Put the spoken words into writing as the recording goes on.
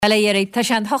Eléirí tá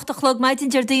sé an thochtachlog maidin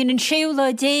deardaíonn an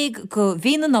séúla déag go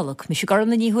bhíon an nolog, mis gar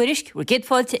na níhuiirisk, ru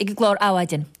géadfáilte ag glár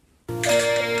áhaidin.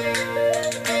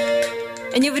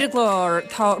 In jubhir glár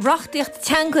tá rachtaíocht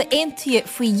teanga aontaí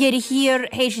faoi dhéirí hir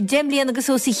hééis déimlíon agus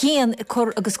ó sa chéan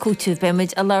chur agus cútúh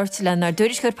beimiid a láirt le nar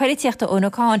dúirisgur paríteachta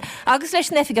ónacháin agus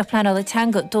leis nefiige pleála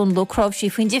teanga don locráb sí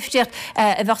faoin difteocht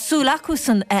a bheith súla acu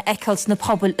san eicils na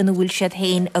pobl ina bhfuil siad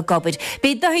héin a gobid.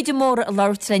 Bé dahuiid de móra a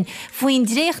láirtlein faoin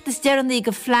dréocht is deannaí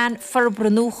go phlean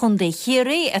farbranúchan de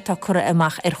chéiré atá cura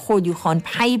amach ar chóiliúchan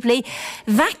peibli.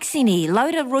 Vacciní,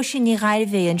 Laura Rosin ní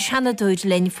gaiirvé an seanadúid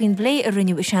lein faoin blé a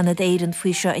rinneú seanad éireann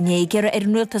faoi seo iné gur ar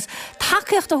nuiltas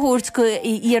takeíocht a thuirt go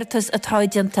íirtas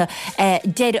atáidianta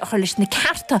déir a chuir leis na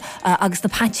carta agus na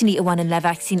patini a bhhain le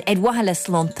vaccín ar wahala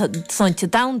slánta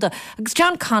damda agus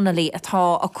John Connolly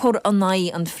atá a chur an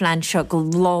naí an flanse go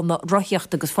lána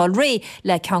roithiocht agus fáil ré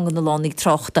le ceangan na lánig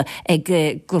trochta ag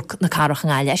na carach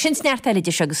an eile. Sin sneartile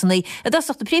de agus naí a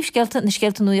dasach de príomhsceilta na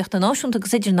sceilta nuíocht an náisiúnta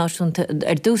agus idir náisiúnta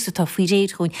ar dúsatá faoi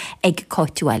réad chuin ag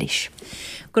cáitiúilis.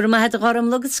 Gur ma het garam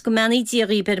lugus go mení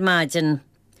díí per maidin.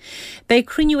 Bei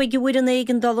cruniú ag bhfuir an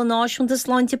éigen dal an náisiúntas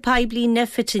láinte peblií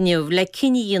nefitiniuh le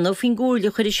ciníon ó fin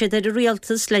gúrla chuir sé ar a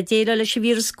réaltas le déile leis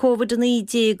vírus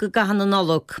COVID-19 go gahan an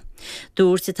nolog.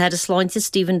 Dúirte tar a sláinte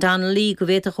Stephen Donnelly go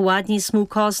bhéit a chohádní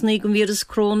smúcásna go vírus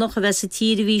crónach a bheits a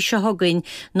tíri bhí se hagain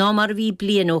ná mar bhí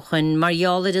blianúchan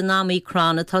marheálar an námaí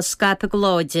crána tá scape go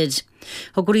láidir.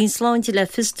 Ha gurín sláinte le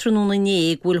fistranúna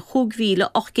néag bhfuil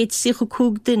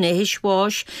 8,850 duine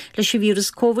hisháis leis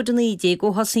vírus COVID-19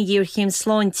 go hasan dhéirchéim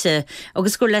sláinte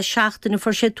agus gur le 7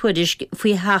 for sé tuairisc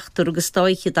faoi heachtar agus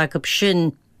stáiche agab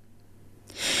sin.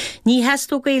 Ní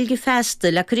heastó gailge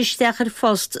festa le cristeach ar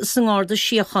fost san gáda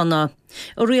siochanna.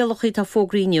 A réalachí tá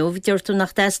fógríniuh deirtú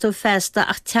nach deistó festa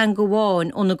ach teanga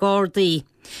bháin ó na gádaí.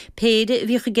 Péide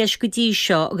bhí go geis go dtí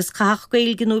seo agus caach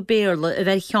gailgeú béirla a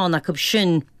bheith cheannach ab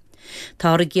sin.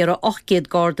 Tá a ggéar 8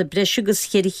 gáda breis agus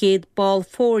chéad ball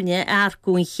fórne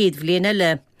airgún chéad bhléan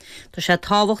eile. Tá sé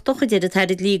táhachtach a deiad a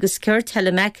tairid lígus Kurt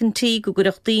Helle McEntee go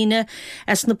gurach daoine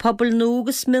as na pobl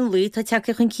nógus millú tá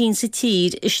teach an 15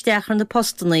 tír isteachar na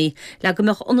postanaí le go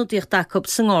meach onodíocht dacab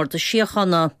san gáda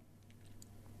siochanna.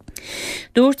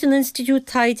 Dúirt an Institút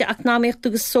Taide Eacnamaíocht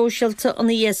agus Sóisialta an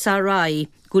ESRI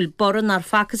gúil boran ar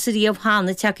facas a riamh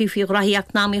hána teací fí rathí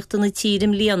eacnamaíocht na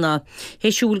tírim líana,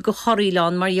 héisiúil go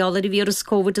choiríán marheálar i vírus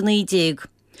COVID-19.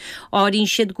 Áirín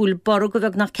siad gúil bor go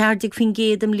bheith nach ceardig fin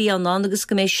géad am líana agus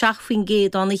go méid 6 fin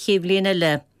géad an na chéimhlíon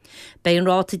eile. Bei an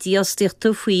ráta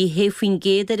díosteachta faoi hé fin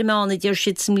géad ar imána deir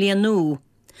siad sam líanú.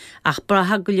 Ach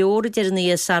bratha go leor deir an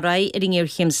ESRI ar in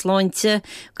chéim sláinte,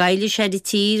 gaile sé de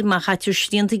tír má chaitiúr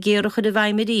sríanta géirecha a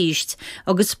bhaim ríist,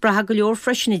 agus bratha go leor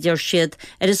freisinna deir siad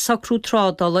ar is sacrú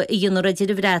trádala i dionar a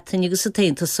deir a bhreatain agus a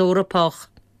tainta sórapach.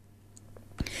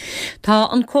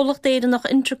 Tá an cólacht éire nach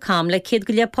intracam le céad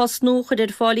go le postnúchar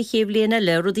ar fála chéimhlíon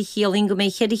eile rud i chéaling go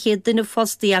méid chéad duine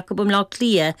fostaí acu am lá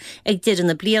clia ag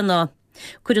deireanna bliana.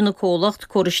 Cuireann na cólacht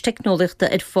córis technoliachta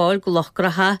ar fáil go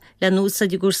lochgratha le núsa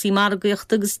de gúsaí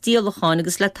margaíocht agus díalacháin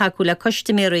agus le taú le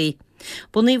costiméirí.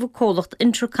 Bunaíomh cólacht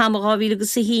intracam a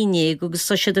 2011 agus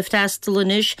sa siad a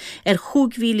freistalanis ar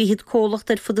 5,000 hit cólacht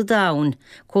ar fud a dain.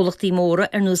 Cólachtaí móra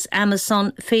ar nús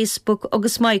Amazon, Facebook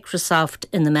agus Microsoft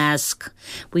in na measc.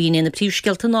 Buíon na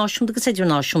príomhsceilta náisiúnta agus idir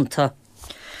náisiúnta.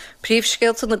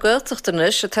 Príomhsceilta na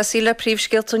Gaeltachtanis a tasí le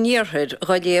príomhsceilta níorthid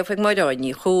gáiléamh ag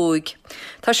mairáinní chuig.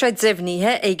 Tá sé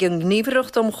deimhníthe ag an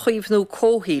gníomhaireacht am chuomhnú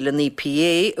cóthaíla na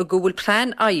PA a go bhfuil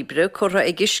plán oibre chura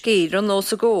ag iscéir an nós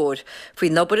a ggóir,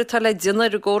 faoi nobar atá le diana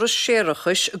ar a ggóras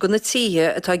séireachais go na títhe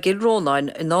atá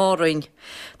gilrónáin in árainn.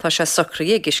 Tá sé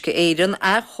sacraí ag isce éireann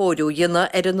a chóirú dhéana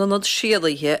ar an nonad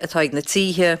síalaithe atá ag na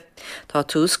títhe. Tá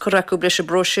tús choracu breis a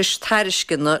brosis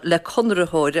tairiscinna le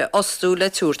conrathóire osú le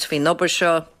túirt faoi nobar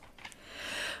seo.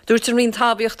 Dúirtar rín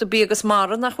tábhaíocht a bí agus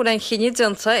mara nach bhfuil an chinine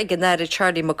dinta ag an éire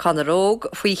Charlie McConnaróg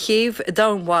faoi chéamh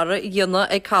damhhara dhéana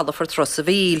ag callafar tros a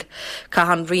bhíl.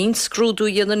 Cahan rín scrúdú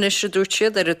dhéana níos a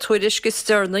dúirtead ar a tuairis go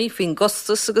stearnaí faoin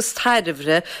gostas agus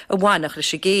tairihre a bhhainach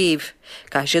leis a géamh.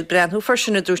 Ga siad breanthú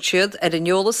farsinna dúirtead ar an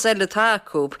neolalas eile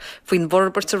tácúb faoin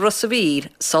borbert a ros a bhíl,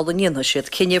 sal an dhéana siad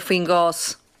cinne faoin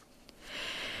gás.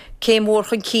 Céim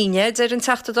mórchan cíine deir an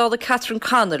teachtadála Catherine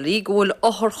Connolly gohfuil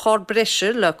áthar chár breise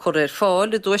le chur ar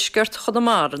fáil le dúisceart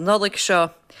chudamar an nálaigh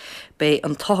seo. Bé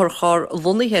an táthar chár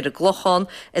lunaithe a glochan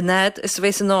i néad is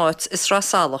bhés an áit is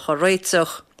rásálacha a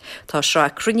réiteach. Tá srá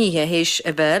cruníthe héis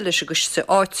a bheith leis agus sa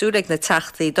áitú ag na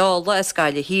teachtaí dála is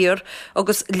gaiile hir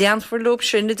agus leanfarlób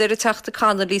sinna deir a teachta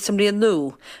Connolly sam líon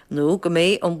nó go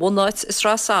méid an bhunáit is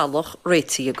rásálaach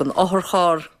réitií ag an áthar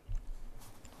chár.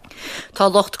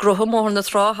 Tá locht grotha mór na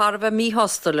trá Harbheith mí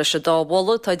hostal leis a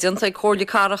dábhla tá dinta cóirla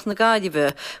carach na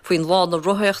gaiideh faoin lá na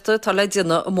rutheachta tá le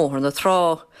dina a mór na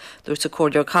trá. Dúirt a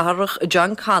cóirleor carach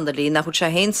John Connolly nach chuid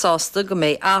sé héin sásta go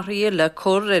méid áthraí le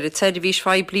cur ar i televís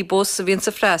feibli bus a bhíonn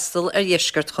sa freistal ar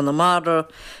dhiisgart chun na mara,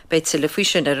 beid tuile faoi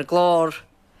sin ar a glár.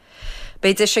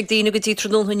 Beid is ag dtíine go dtí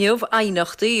trúnúniuh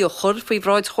ainachtaí o chur faoi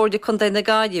bhráid chóirde chun déna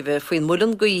gaiideh faoin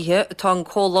mulan gaithe atá an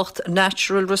cólacht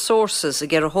Natural Resources a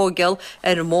gur a thógeal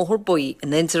ar an móthir buí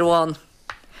in Indraháin.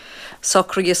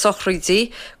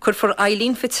 Sochraidí, chur for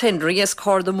Eileen Fitzhenry as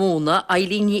Cardamona,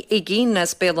 Eileen Igin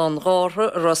as Belan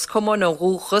Gárha, Ros Common a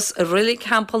Rúchas, a Rilly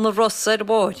Campbell na Rossa ar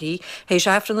Báithí, héis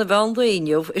afran na bhean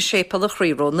dainneamh is sépal a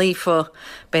chríró nífa.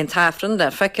 Ben tafran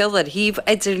le feiceal ar híomh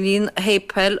idirlín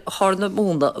hépel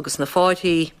Cardamona agus na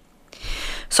Fáithí.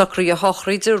 Sochraí a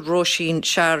Hochraidí Róisín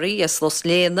Shari as Los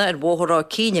Léna ar bóthra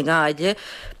cíine gáile,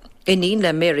 Inín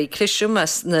le Mary Clisham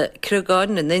as na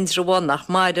Crugáin na Indraháin nach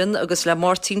Maidan agus le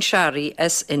Martin Shari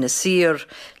as ina Sir.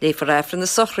 Léfar efran na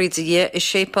sochraidí is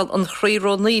sépal an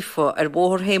chríró nífa ar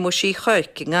bóthir héimo sí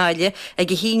chuic gáile ag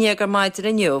híine ag maidir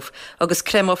inniuh agus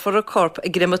crema for a corp a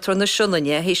grimator na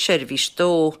siúnaine hé sérvís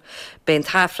dó. Bent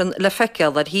hafran le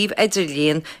feiceal ar híomh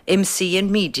idirlíon MC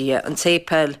and Media an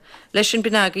tépel. Leis sin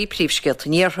binagaí príomhsceilt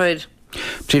an níorthaid.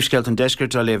 Príomhsceilt an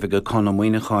deisgurt a léh go chuna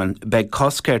muoineáin, beag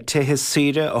coscair tithe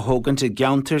sire a thugant i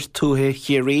gceantar túthe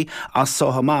chiaí as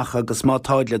sohamach agus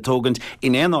mátáid le tógant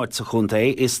in éáid sa chunta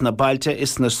is na bailte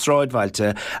is na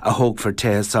stráidbhailte a thug for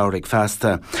tithe saoraigh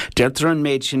festa. Deirtar an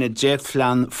méid sin i déad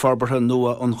phlean forbartha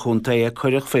nua an chunta a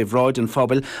chuireach faoi bhráid an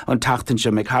phobail an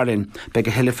tachtainse me Harin, beag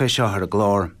a hiile fé seothar a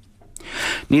glár.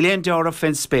 Ní léon deara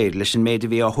fin spéir leis an méid a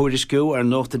bhí a thuirisciú ar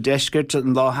nóta deisgurt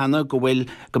an láhanana go bhfuil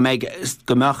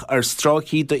gomach ar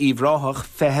strácií do íomhráthach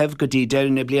fethebh go dtí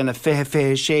deireanna bliana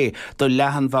sé do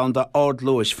lehan bhain de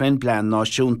ardlóis fin blean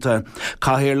náisiúnta.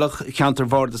 Cathaoirlach cheantar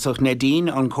bhardasach Nadine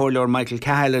an cóirleor Michael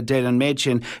Cahill deir an méid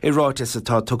sin I ráitis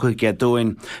atá tucha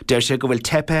gedúin. Deir sé go bhfuil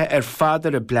tepe ar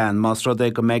fadar a blean más rud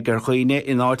é go méid ar chuoine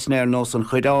in áitina ar nós an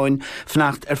chuidáin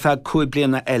fnacht ar feadh 5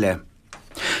 bliana eile.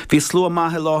 Bhí slua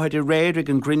maithe láthid I réir ag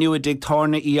an griniú a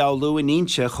digtárna Ioml in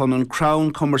Inse chun an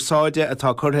crown commerceáide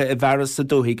atá curtha I bheras sa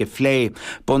dúthaí go phlé.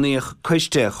 Bunaíoch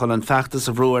cuiste chun an feachtas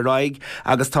a bhrú a raig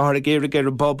agus táthar a géire ar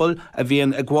a bobbal a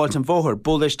bhíon a gháilt an bmhóthir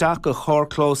bullaisteach go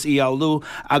chóirclós Ioml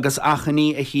agus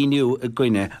achaní a híniú a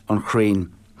gcuine an chrainn.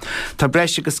 Tá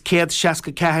breis agus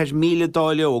 164 míle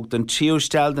dáileog den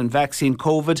tríústel den vaccín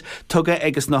COVID tuga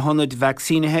agus na 100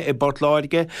 vaccínethe I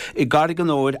Portláirge I garrig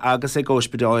an óir agus ag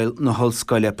ospedáil na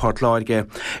hallscoile Portláirge.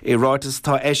 I ráitas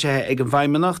tá éisithe ag an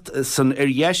bhaimimenacht san ar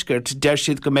dheisgurt deir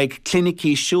siad go méid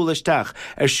clinicí siúlaisteach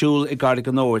ar siúl I garrig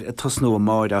an óir a tosnú a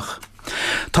máireach.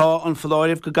 Tá an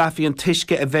foláirih go gafií an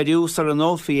tuisce a bheiriús ar an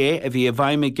ófié a bhí a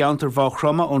bhaim I geantar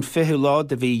bháchrama ón fiú lá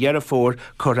de bhí dhearafór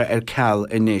chura ar ceall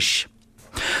inis.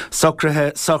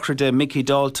 Socrade Mickey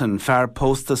Dalton fear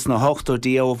postas na 8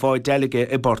 ó bháid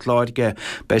deige I Portláirge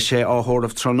be sé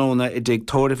áthóramh tróna I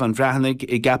digtóirih an bhreathnaigh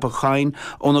I gap a chain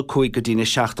óna 5 go dtí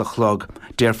 7 chlog.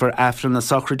 Déirfar afran na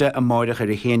socrade a máireach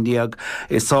ar I héndiag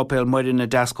I sápéil muidir na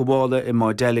dascabhála I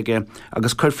má deige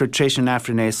agus curfir tréis an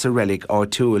afrané sa relic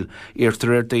áitiúil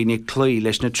irtar daoine clí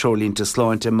leis na trolínta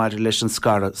sláinte mar leis an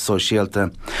scara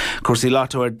sosiálta. Cursí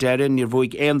látó ar deirean níor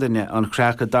bhuaig aondaine an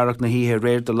chreacha darach na híthe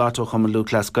réir de látó chamalú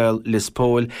Glasgow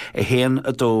Lispóil a héan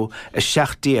a dó a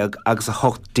 6 agus a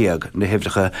 8 na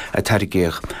hifricha a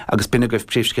tarigéach agus binne goibh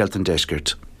príomhsceilt an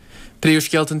deisgurt.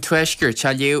 Príomhsceilt an tuisgur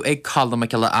te leo ag callam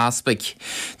ag le aspaig.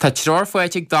 Tá tróir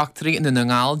foiit ag doctorí in na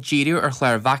ngáil díriú ar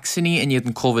chléir vacciní in iad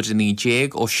an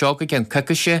COVID-19 ó seo go gin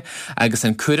cucaise agus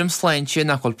an cuaram sláinte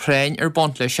nach chfuil préin ar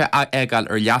bontlaise a egáil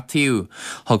ar leataíú.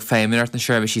 Thug féimiart na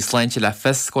seirbhísí sláinte le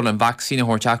fis go an vaccín a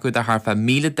thuirteacu de thar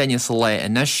 1,000 daine sa le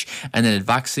inis in an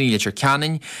vacciní litir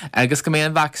canin agus go mé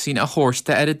an vaccín a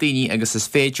thuirsta ar a daoine agus is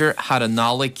féidir thar an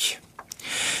nálaigh.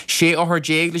 Sé áthar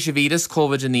déag leis a víras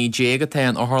COVID-19 a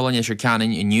taon áthirlainn is ar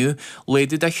canin inniu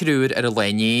léadú de chrúir ar a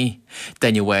lené.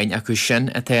 Daine bhain acu sin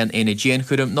a taon éna déan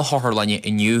chuirim na háthirlainne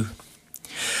inniu.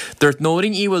 Dúirt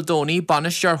nóirín Ioml Dónaí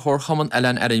banistear thorchaman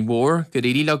eile ar an mhór go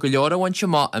réí le go leorhain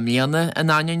semá a mléana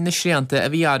an aineann na sríanta a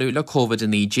bhí arú le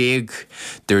COVID-19.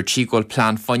 Dúirt sí ghfuil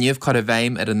plán foniamh chu a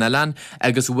bhéim ar an Ileán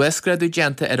agus huiscreadú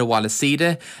genta ar a bhála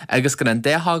siide agus go an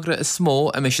déthagra is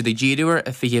smó a mis de díriúir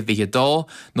a fihe dó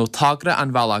nó tagra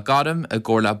an bhela garam a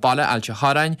ggóir le balla ailte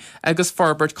harain agus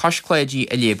forbert coscléidí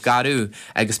a léamh garú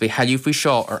agus be heiliú faoi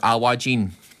seo ar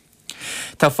áhádín.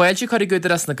 Tá foiilte chuir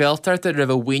goidir na Gaeltart a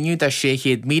ribh winniu de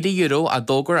 €600,000 a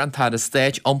dógur an tar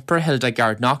stéid ompar hilda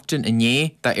gard nachtain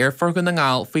iné de airfor go na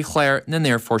ngáil faoi chléir na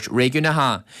Airforce réú na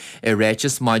ha. I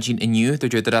réitis maidín iniu do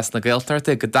dúidir na Gaeltart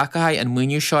a godachaid an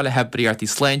muinniu seo le hebriartí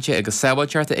sléinte agus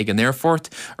saoiltearta ag an Airfort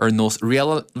ar nós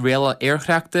réala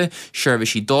airchreachta,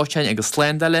 seirbhísí dóitein agus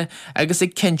sléndale agus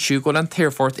ag cinsú go an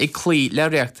Airfort ag clí le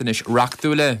reachtanis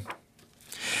reachtúla.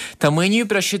 Tá muinniu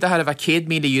breisiad a har bh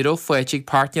 €100,000 foiitigh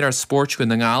partner ar sport go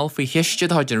na ngáil faoi hiistead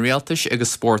háid an réaltais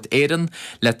agus sport éan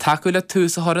le taú le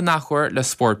tús a thora nachhuir le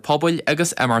sport pobail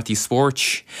agus MRT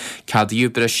Sport. Cadíú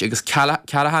breis agus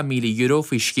 €40,000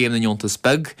 faoi scéim na Niontas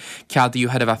Big, cadíú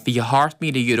har bh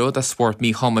 €400,000 de sport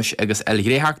mí chomas agus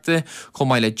eilgréthachta, chomh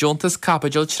mai le Jontas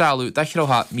Capital trálú de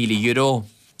 €100,000.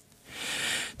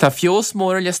 Tá fios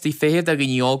mór listí féad a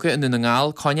gníoga in na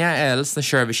ngáil coine els na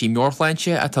seirbhísí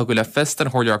Muirchleinte atá go le fist an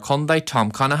chóir condaid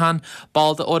Tom Canahan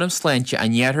balda orm sléinte a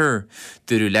nnéarthir.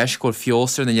 Dúrú leis gur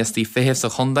fiosar na listí féad sa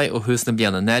chondaid ó hús na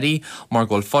bliana neri, mar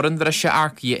ggóil foran bhreise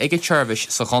arcaí ag seirbhís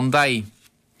sa chondaid.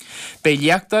 Bei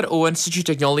leachtar ó Institute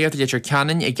Technology Litter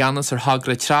Canon ag ganas ar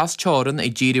hagra tras teoran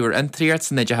ag ddíriú ar intriart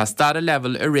san idir hasdara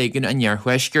level ar réigen a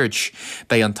nearhuisgurt.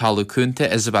 Bei an talú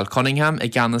cúnta Isabel Cunningham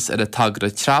ag ganas ar a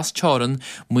tagra tras teoran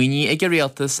muoine ag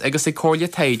réaltas agus ag cóirle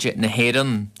taide na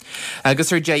héan.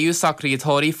 Agus ar déú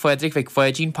sacraíotóirí Frederick Vic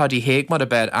Foidín padí héag mar a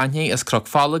ber aine is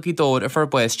crocfála í dór a far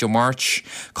buistú March.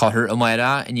 Cáthir a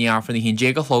maira in níarfan na hín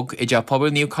déga hlog i d pobl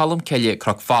níú colm ceile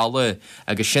crocfála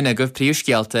agus sin agah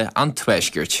príomhsgealta an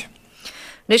tuisgurt.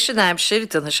 Nis sin aimsir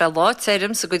duna se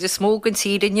láitéirim sa go de smógan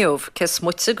tíad inniuh, ce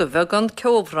smutsa go bhegan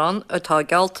ceomhrán atá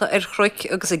gealta ar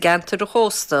chruic agus a gentar a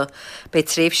hósta, bei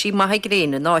tréimh sí maithe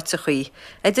gréine náite chuí,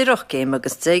 idir géim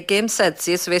agus 10 géim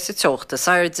Celsius bheits a teochta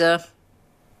sairde.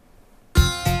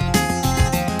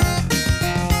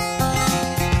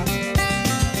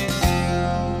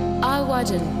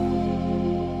 Áhaidin.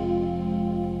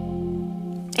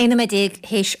 Éana méid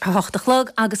héis hochtalog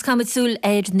agus camidsúil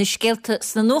na scéalta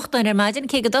sna nóchtain ar maidin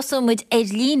cé go dosamid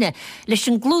líne leis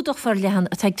an glúdach for lehan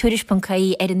a teag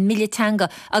tuiris.caí ar an millitanga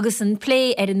agus an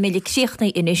plé ar an millicríochna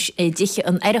inis diche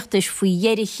an aireachtas faoi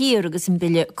dhéirí hir agus an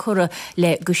bille cura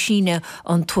le gosíine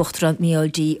an tuachtra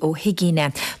míaldí ó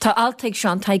higíine. Tá altaigh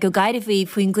seán taig go gaiirhí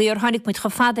faoin gcuir tháinig muid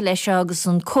chofada leis agus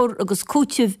an cur agus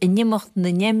cútiúh i nimocht na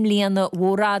nemlíana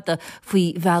mhórada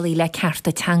faoi bhealaí le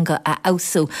ceartatanga a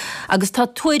ausú. Agus tá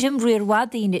tuairim riar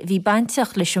wadín bhí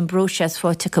bainteach leis an broses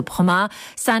fáte go chomá,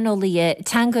 sanolaí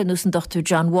tanga nús an Dr.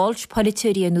 John Walsh,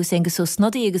 politúria nús agus ó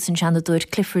snodí agus an seanadúir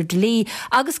Clifford Lee,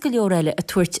 agus go leoréile a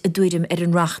tuairt a dúirim ar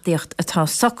an rachtaíocht atá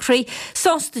socraí.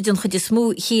 Sástúidin chud is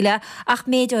smú híle ach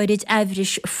méid áirid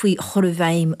ehris faoi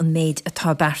chorubhaim an méid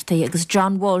atá bertaí agus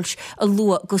John Walsh a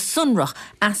lua go sunrach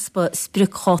aspa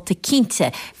spricháta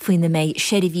cínte faoin na méid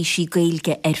sérihísí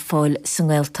gailge ar fáil san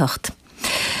Gaeltacht.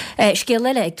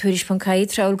 Scéile ag tuairis.caí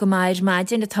trail go mair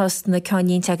maidin atá na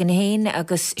cáín teag an héin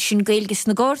agus sin gailgus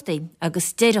na Górdaí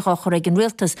agus déireach chur ag an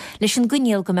rialtas leis an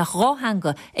gníal go meach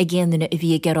ráthanga a ggéanana a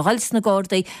bhí gearghals na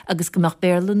Górdaí agus go meach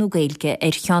bearlanú gailge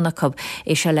ar cheannachab.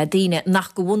 É se le daine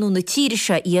nach go bhhaú na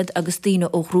tíiriise iad agus daine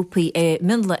ó grúpaí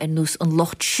minla ar nús an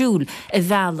lochtsiúil a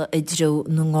bheala i dró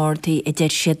na Górdaí i d déir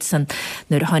siad san.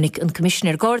 Nuair tháinig an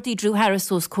Commissioner Górdaí Drew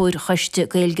Harris os cóir chuiste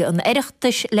gailge an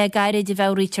aireachtais le gaiire de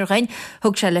bheabhraí targhain,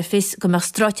 thug se le fis go meach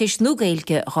strátéis nó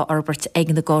gailge á Albert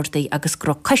ag na Górdaí agus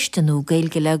gro caiisteanú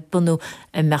gailge le bunú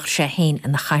a meach sé héin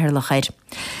in na chairlachair.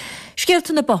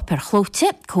 Scéalta na bopper chlóte,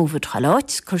 COVID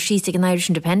chaláit, chur síos ag an Irish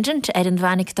Independent ar an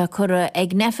bhanig dá chura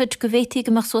ag nefid go bhétaí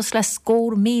go meach suas le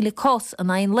scór míle cos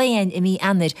an aon léin i mí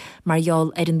anir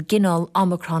margheall ar an gginál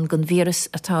Omicron gon vírus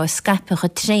atá scapecha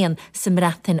tréan sa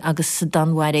mreatain agus sa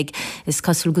danmhairigh. Is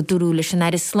cosúil go dúrú leis an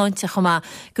airis sláinte chumá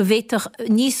go bhéiteach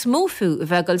níos mófú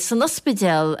bheagail san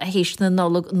ospidéal a héis na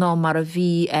nólag ná mar a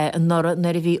bhí nar a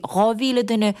bhí 2,000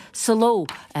 duine sa ló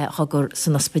chugur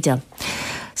san ospidéal.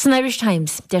 San Irish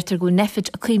Times, deirtar go nefid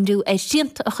a cuimdú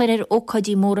sianta a chuir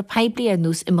ócadí móra peibli ar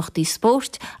nús imachtaí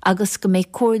sport agus go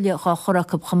méid cóirle á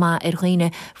chorach chomá ar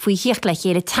ghuiine faoi hiocht le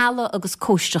chéile talla agus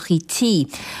cóisteachí tí.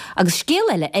 Agus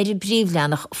scéile ar i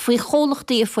bríomhleannach faoi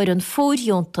chólachtaí a fuir an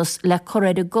fóríontas le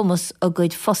choir a gomas a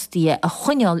gcuid fostaí a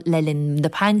chuineáil le linn na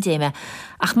pandéime.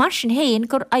 Ach mar sin héin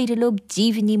gur airelob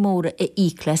díhaní móra a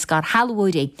íclas gar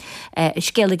halhóirí.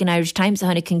 Scéile an Irish Times a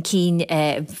tháinig an cín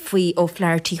faoi ó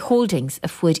Flaherty Holdings a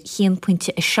fuair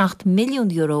 €1.7 milliún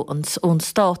ón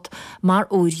stát mar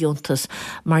óíontas.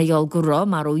 Margheall go rá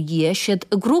mar ó dhé siad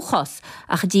a grúchas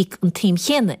ach díc an tíim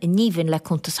chéine i níomhann le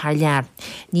chuntas thar lear.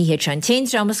 Ní héad se an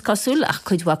téindramas cosúil ach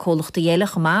chuidhha cólachta dhéile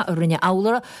chumá a rinne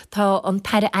álara tá an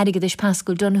teire airigad is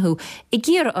Pascal Donahue i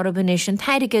ggéar Urbanéis an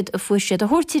teirigad a fuair siad a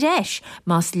thuirtí réis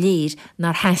más léir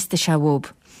nar heasta se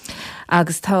bhób.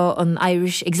 Agus tá an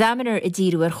Irish Examiner a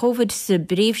ddíú chovid sa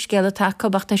bréifscéile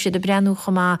takeachta si de brenn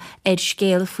chumá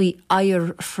scéal faoi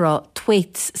air frá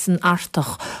tweets san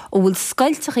artach ó bhfuil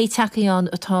scailteach é takeán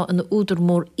atá an údar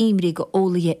mór imrí go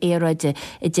ólaithe éráide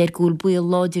I déir gúil buil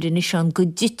láidir in is an go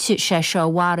dite sé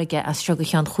seohhaige as seo go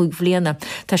chean chuig bhliana.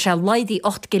 Tá se laidí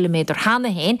 8 km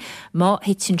hána héin má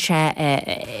hitin sé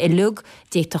I lug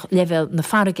déach level na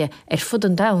farige fud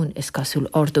an dain is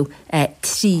gasúil ordú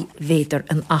 3 méter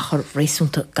an achar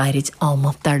réisúnta gairid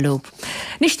alma dar lob.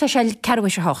 Nis tá sé ceirha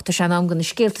se hocht, tá sé am gan na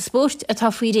scéalta spórt atá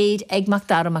faoi réad ag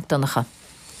Macdara McDonagha.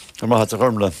 Má hat a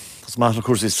gomle, Tás má na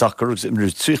cuasí soccer agus imú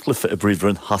tríchlifa a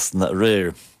bríomhrin hasna a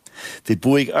réir. Bhí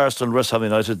buig Arsenal West Ham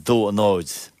United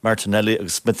 2-0, Martinelli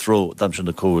agus Smith Rowe dam sin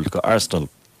na cúil go Arsenal.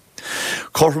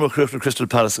 Corfam a cruach na Crystal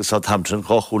Palace agus Southampton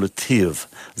gáchúla tíomh,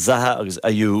 Zaha agus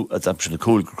Ayew a dam sin na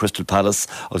cúil go Crystal Palace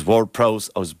agus Ward-Prowse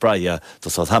agus Braya do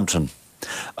Southampton.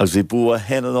 Agus bhí bua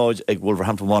hen an áid ag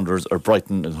Wolverhampton Wanderers ar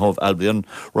Brighton in Hove Albion,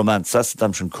 Roman Sessa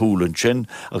dam sin cúil an sin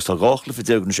agus tá gáchlifa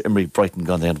déagnis imrí Brighton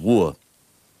gan hen bua.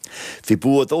 Bhí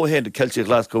bua dó hen de Celtic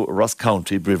Glasgow a Ross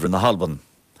County bríomhar na Halban.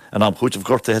 An am chuid of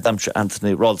gorta het amse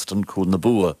Anthony Ralston cúil na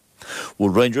bua. Will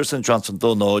Rangers and Johnson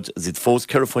Donald zid fós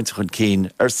ceirfointe chun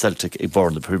cín ar Celtic ag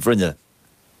born na Príomhrinne.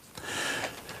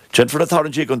 Jennifer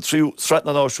Atharangé gon tríú sreat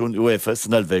na náisiún UEFA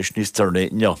san elvéis níos tyrne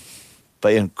nio.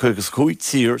 Bei an chugus chuig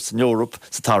tír san Europa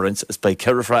sa tarrant is bei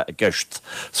ceirfra a gist.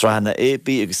 Srahanna A,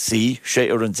 B agus C, sé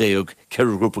ar an déog,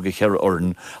 ceir grúpa go ceir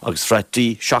orn agus sreat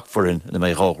D, seachfarin na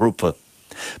mé gá grúpa.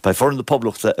 Bei foran na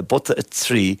poblachta a bota a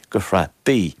 3 go fra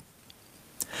B.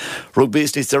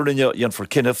 Rugbís ní styrlinne jan for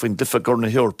kinne fin diffa gorna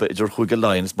Europa idir chuige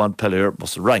Lions Montpellier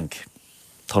mas rank.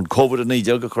 Tá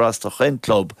COVID-19 go chrásta chen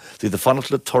club dí de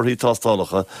fanachla torthaí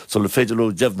tástálacha so le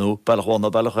féidirló Devnú,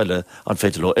 Ballachhána, Ballachuile an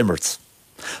féidirló Immert.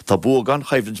 Tá bua gan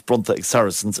chaimhlinn bronta ag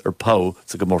Saracens ar Pau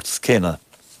sa go mórtas céna.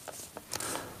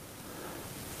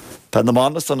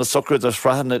 Pennamánas an na socrúd ar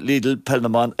srahanna Lidl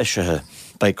Pennaman eisithe.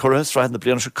 Bei curtha srahanna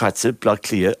bliana se caite blag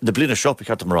clia, na bliana seopa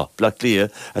cartamara, blag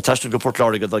clia a taisna go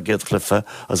Portláriga da géad chlifa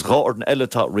as gá or an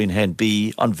eiletá rin hen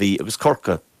B an V agus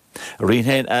Corca. A rin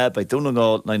hen A bei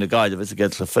dúnagáil na gaide vis a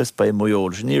géad chlifa bei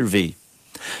moiol sin níor V.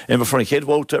 Imar for an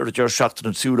chéadhóta ar a deir seachtain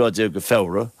an súráide go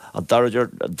fewra, an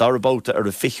darabóta ar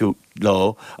a fichiú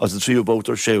lá as an tríúbóta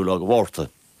ar séú lá go bhórta.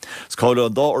 Scáile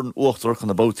an dá ar an uachtar chun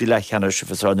na bótaí le cheannis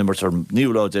fis ar nimar ar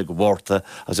níúláide go bhórta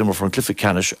as imar for an clifa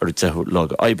ceannis ar a teú lá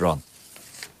go Aibran.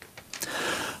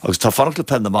 Agus tá fanachla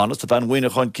Pennamánas tá ban mhaoine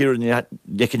chuin círan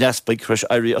Necinnespaig chreis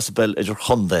airí Isabel idir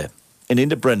chundé. In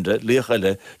ina Brenda, líoch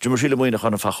eile, dúmar síle mhaoine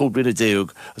chun an fachúbrína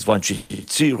déog as bhain si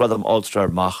trí radam All-Star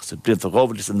mach sa blianta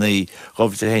gábhlis a ní,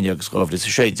 gábhlis a héine agus gábhlis a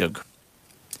séideag.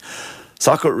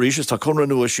 Sacr ríis tá chunra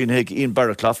nua sin héag íon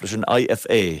baraclaf leis an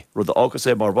IFA, rud a águs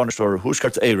é mar bhainisteoir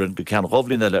thuisceart éireann go ceann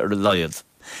gábhlín eile ar a laiad.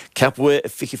 Ceapua a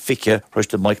fiche rois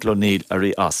de Michael O'Neill ar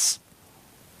í as.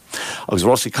 Agus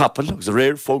Rossi Capel, agus a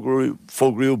réir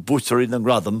fógriú bútarí an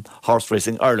gradam Horse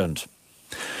Racing Ireland.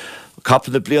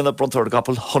 Capel na bliana brontar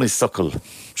Capel Honeysuckle,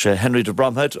 sé Henry de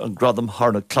Bramhead an gradam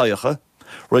Harna Claiacha,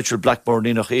 Rachel Blackmore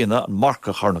nínach éana an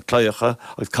marcach Harna Claiacha,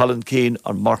 agus Colin Keane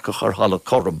an marcach ar Hala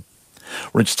Corum.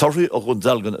 Rint torri a gon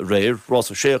delgan a réir,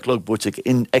 Ross a séachlog butig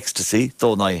in ecstasy,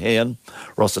 dó na héan,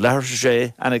 Ross a lehar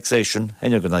sé, annexation,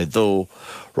 henne gan na dó,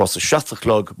 Ross a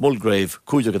seaachlog, Mulgrave,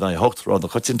 cúide gan na hocht rá na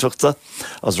chutintuchta,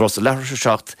 as Ross a lehar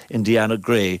seacht, Indiana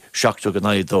Gray, seachtio gan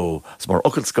na dó, as mar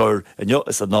ockelskar, en jo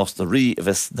is a nás na rí a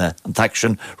vestne an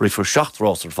taction, rí for seacht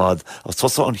Ross ar fad, as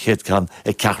tosa an chéadcan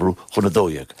e cehrú chun a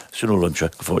dóiag. Sinú lunse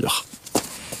go fóliach.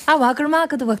 Agur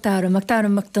mágad Macdara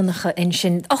McDonagha in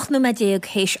sin 8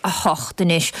 héis a 8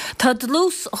 inis. Tá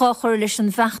dlús ráchir leis an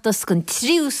bheachtas gon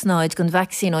tríúsnáid gon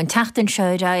vaccín óin teachtain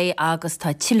seorá agus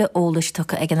tá tiile ólas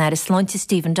tucha ag an air sláinte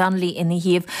Stephen Donnelly ina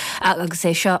híomh agus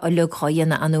é seo a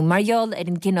lugáine anú marall ar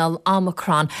an gginál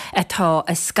Omicron atá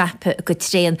a scape go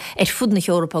tréan ar fud na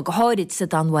Eorpa go háirid sa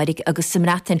danhairigh agus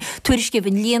samratin. Tuairis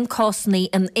gibhann líon cásannaí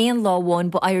an éon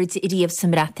láháin ba aird i riamh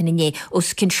samratin inné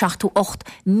os cin 7-8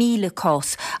 míle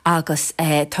cás agus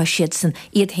tá siad san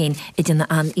iad hain I duna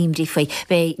an imrí faoi.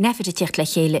 Bei nefir a techt le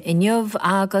chéile inniuh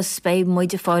agus bei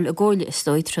muide fáil a ggóla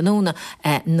istóid tróna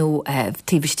nó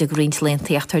tíbiste Greens lein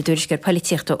teachtar dúris gur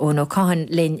políochta ó nó cáin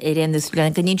lein I réanús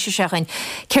blein ganín se seachain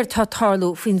céir tá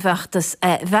tarlú faoin bheachtas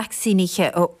vaccíniche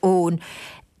ó ón.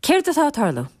 Céir atá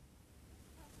tarlú?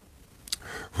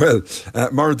 Well,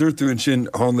 mar dúirtú an sin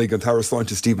tháinig an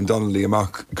tarasláinte Stephen Donnelly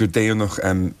amach gur déanach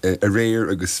a réir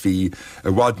agus bhí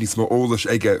bhád níos mó ólais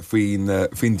aige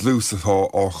faoin dlús atá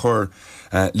á chur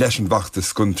leis an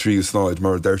bhachtas gon tríú snáid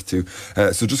mar d'irtú.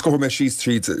 So just go me síos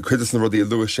tríd chuidas na rudí a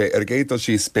luas sé ar géad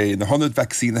sí spé na 100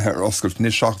 vaccínathe ar oscailt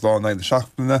ní 7 ó na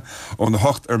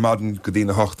 8 ar madan go dtí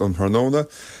na 8 an Tharnóna.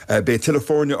 Bé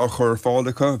California a chur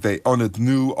fálacha, bé anad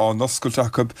nú á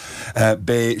noscailteachab,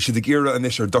 bé siad a ggéire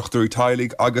anis ar Dr.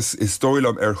 Tailig agus is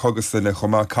dóilam ar chugasna le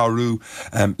chomá carú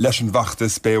leis an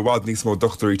bhachtas bé bhád níos mó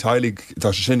Dr. Tailig,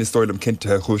 tá sé sin is dóilam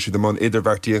cinnte chuisiad am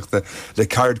idirhhartíochta le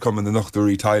caird cuman na Dr.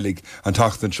 Tailig an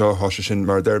tachtan seo há sé sin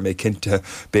mar mé cinnte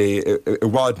bé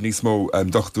bhád níos mó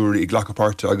dochtúí i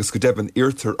ghlachapáirte agus go deban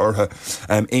irtar ortha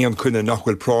éon chuine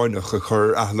nachhfuil práineach a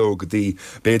chur athló go dtí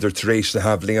béidir taréis le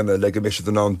habh léana le go mise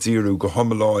den an díú go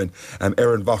thomaláin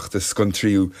ar an bhachtas gon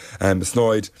tríú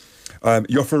snáid.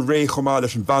 Joffar ré chomá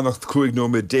leis an bheannacht chuig nó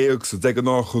mé déag so de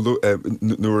nach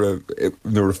nuair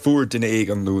a fuair duine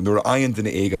éigen nuair a aon duine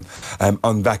éigen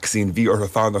an vaccín bhí ar a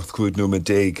fannacht chuig nó mé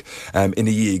déag ina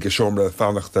dhéag is seomra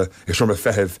fannachta is seomra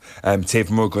feheh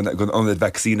taobh mó gon anad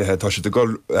vaccínathe tá sé de go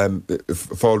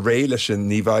fáil ré leis sin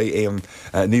ní bhaid éon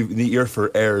ní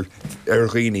iarfar ar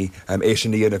rií é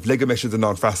sin íanamh ligameise den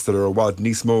an freistal ar bhád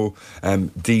níos mó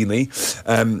daoine.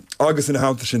 Agus ina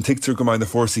háanta sin tictú go mbeidh na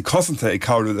fórsaí cosanta ag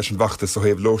cabhrú leis an bhachtas so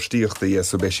héobh lóistíochta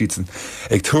so bé siad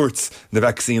ag tuairt na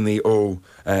vaccínaí ó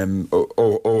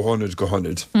 100 go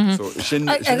 100.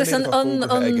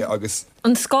 Agus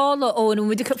an scála ónú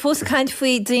mu fós caiint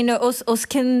faoi daine os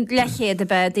cin lechéad a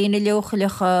bheith daine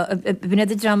leochalacha buna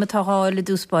a dramatáá le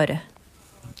dúspáire.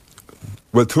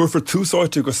 Well, tuair for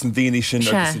túsáite agus an daine sin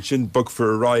agus sin bug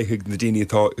for a ráigh na daine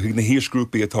atá na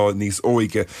híosgrúpaí atá níos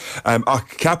óige. Ach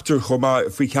captar chomá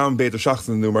faoi cean beidir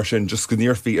seachtainú mar sin just go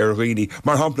níorfaí ar rií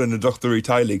mar hampla na Dr.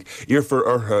 Tailig iarfar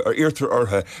ortha ar irtar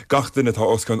ortha gachtain atá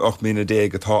oscan 8 mí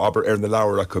déag atá aber ar na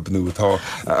leabhar a cubnú atá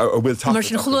bhfuil mar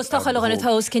sin chlóstá chaáin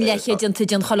atá cin lechéad an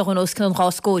tuidir an chalagan oscan an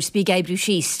ráscóir bí gaibbrú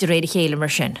síos de réidir chéile mar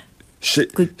sin.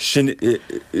 Sin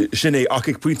é ach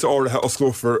ag puinte áirithe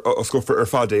oscófar ar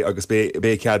fadé agus bé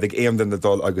cead ag éam den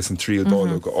nadal agus an tríú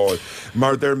dála go áil.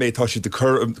 Mar méid tá si de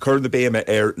chur na béime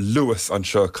ar luas an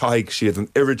seo caiig siad an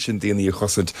irid sin daoine a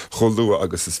chosint cho lua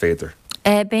agus is féidir.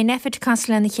 Bé nefid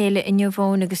cansla na chéile in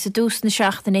bhón agus a dús na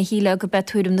seachtainna híle go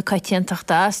betúm na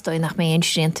caiitiantachtá dói nach mé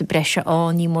éonréanta breise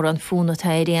á ní mór an fúna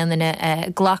tá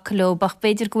réanana ghlacaló bach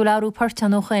beidir go leú páirte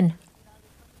nóchain.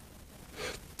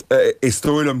 Is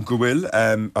tóilm go bhfuil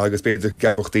agus beidir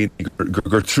gaachtaí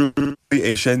gur trú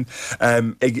é sin.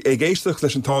 Ag éisteach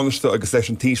leis an táneiste agus leis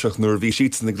an tíiseach nuair bhí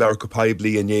siad na gleir go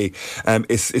peblií ané.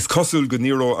 Is cosúil go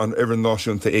níró an ar an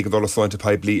náisiúnta ag doláinte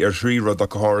peblií ar sríra a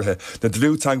go háthe. Na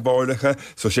dlútang báirlacha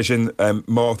so sé sin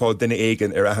mátá duine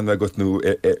éigen ar ahanana go nó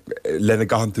lena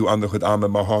gahanú annach chud ama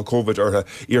má há COVID ortha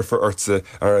iarfar orsa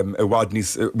ar a bhád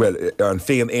níos well an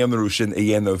féan éanarú sin a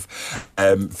dhéanamh.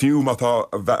 Fiú mátá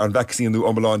an vaccínú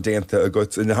omláin déanta a go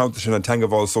in háanta sin an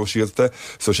teangaháil sóisialta,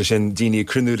 so sé sin daoine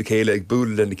crinú le chéile ag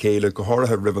búla lena chéile go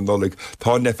háirithe ribannolig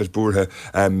tá nefis búrthe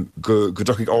go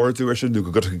droigh áirú ar sin, go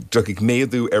droigh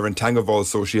méadú ar an teangaháil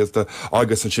sóisialta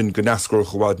agus an sin go nascóir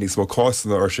chohád níos mó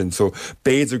cásanna ar sin, so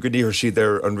béidir go dtíothar siad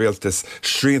ar an réaltas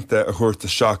sríanta a chuirta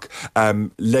seach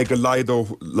le go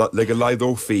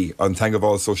leidófií an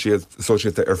teangaháil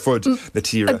sóisialta ar fud na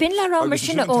tíre. Bin le rá mar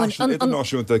sinna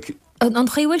an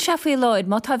chuhfuil se faoi leid,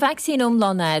 má tá vaccín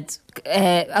omláid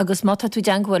agus má tú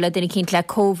deanghfuil a duna cinint le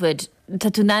COVID,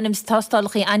 tá tú nanims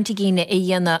tástálachaí antigéine i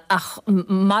dhéana ach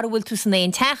mar bhfuil tú san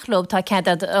éon techlób tá cead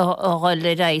áil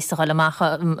le rééis a gáil amach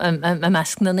a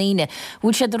measc na líine.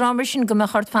 Bhúil sé rámar sin go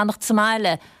chart fannacht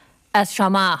Somáile as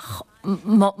seamach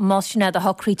má sinna a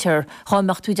thocrítar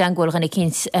cháimeach tú deanghfuil ganna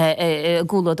cins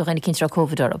gúlód a ganna cins ra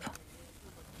COVID orb.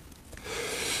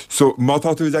 So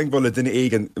mátá tú deanghile duine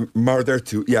éigen mar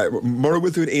d'irtú, mar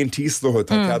bhfuil tú an tíoslóthe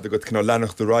tá cead go cinná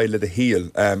lenacht do ráile a híal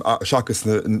seachas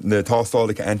na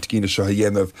tástálacha antigéine seo a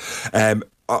dhéanamh.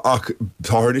 Ach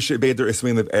táirne sé beidir is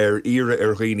swinmh ar ire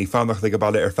ar rií fannach le go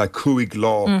bailile ar feith cuaig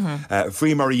lá.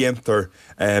 Faoi mar dhéantar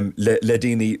le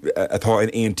daoine atá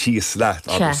in éon tíos leat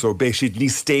agus so bé siad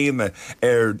níos téime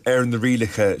ar na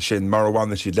rialacha sin mar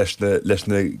bhhaine siad leis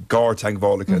na gár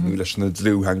teangálacha nó leis na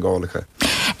dlú teangálacha.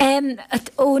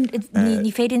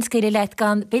 Ní féidir scéile leit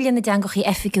gan billion na deangachaí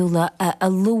effigiúla a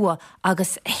lua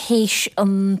agus héis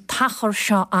an tachar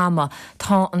seo ama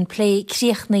tá an plé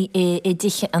críochna i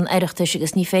dtithe an aireachtas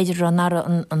agus ní féidir an nara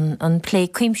an plé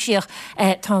cuimseach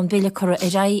tá an bile chur i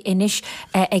rá inis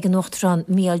ag an nachtrán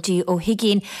míaldí ó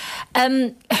higén.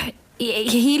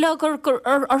 Híla gur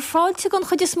ar fáilte gan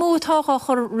chud is mó tácha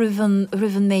chur rihan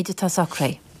méide tá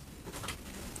sacré.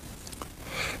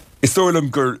 Is tóilm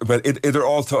gur idir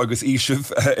áta agus ísih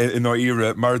in á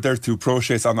ire mar d'irtú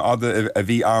próséis an ada a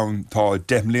bhí ann tá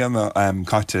 10 mbliana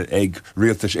caite ag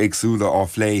rialtas agsúla á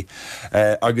phlé.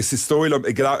 Agus is tóilm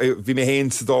bhí mé héin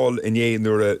sadáil in dhé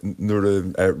nuair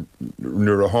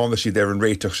a hána siad ar an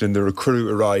réiteach sin nuair a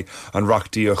cruú ará an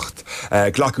reachtaíocht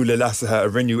glacu le leasathe a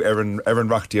rinneú ar an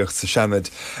reachtaíocht sa seanad.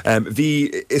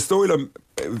 Is tóilm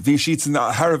Bhí siad san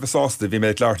Harvah sásta bhí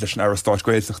méid leart leis an Aristáis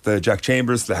Gaeltachta Jack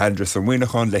Chambers le Hendras an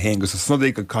Muinechan le hégus a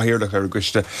snodaigh an caihirirlach ar a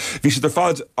guiste. Bhí siad ar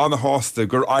fad anna hásta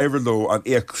gur éirearló an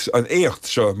éocht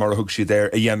seo mar a thug siad ar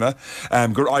a dhéine,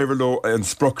 gur éirearló an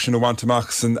spruc sin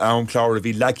bhaintach san ann-chláir a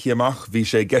bhí leici amach, bhí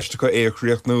sé geistecha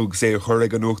éachríocht nó sé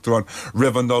chuirigh an uachtarán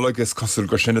rihannola agus cosúil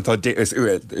gur sinnatá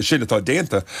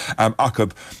déanta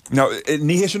acab. Ná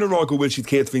ní hé sin ará go bhfuil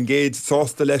siad céad bhín géad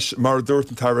sásta leis mar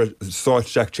dúirt an tar Stáit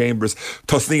Jack Chambers.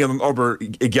 Tosní an obair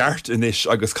I gceart inis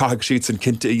agus caithg siad san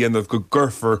cinnte I dhéanamh go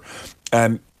gurfar a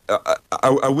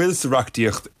bhfuil sa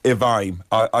reachtaíocht I bhaim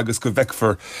agus go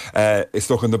bheicear is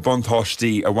doch an na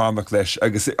buntáistí a bhánach leis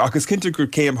agus cinnte gur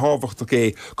céim hábhacht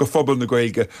go phobal na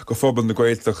Gaeilge go phobal na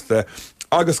Gaeltachta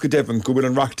agus go deban go bhfuil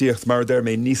an reachtaíocht mar d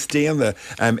mé níos déana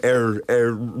ar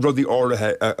rudí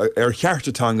áirithe ar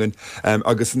cheartatangan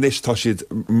agus níos tá siad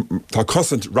tá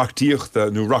cosint reachtaíochta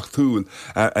nó reachtúil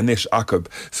a níos acab.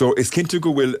 So is cinnte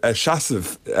go bhfuil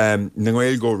seasamh na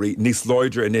Gaeilgóirí níos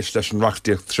láidir inis leis an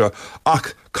reachtaíocht seo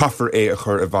ach caithfar a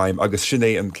chur a bhaim agus sin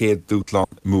é an céad dútlán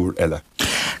mór eile.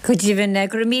 Go díhann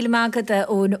gur míle mágad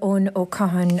ón ó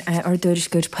caihan ar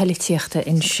dúrisgur polítíochta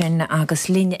in sin agus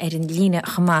líne ar an líne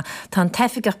chamá tá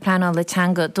tefiigech planál le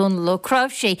teanga don lo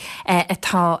cráibh sé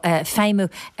atá féimú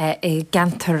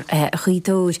gantar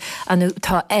chuidóir anú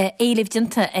tá éileh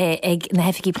dinta ag na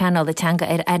hefií planál le teanga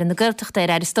ar an na Gaeltachta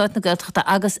ar Stáit na Gaeltachta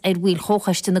agus ar bhfuil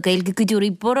chóchaiste na Gaeilge go dúirí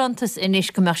burantas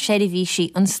inis go mar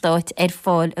séirihísí an Stáit ar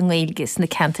fáil an Gaeilges na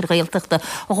cantar Gaeltachta.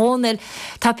 Rónil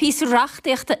tá písú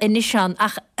reachtaíochta inis an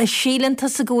ach a sílanta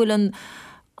sa gúlan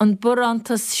an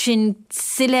burantas sin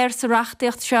siléir sa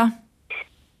reachtaíocht seo?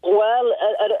 Well,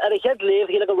 ar a head leif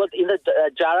hí go in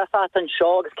Jarafat an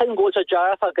seo, agus cin ggóil se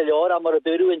Jarafat go leor am mar a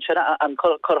buú in sinna an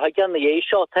chorhagan na dhé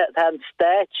seo an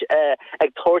stéit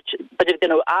ag toirt beidir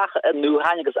den ach an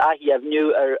nuhain agus ahí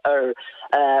nu ar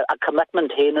a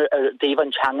commitment héanaar ar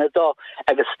Davan Changadó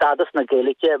agus stadas na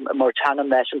Gaeilge mar Chana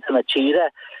Nation na tíre.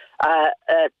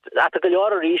 At go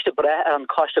leor a ríiste bre an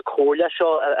costa cóla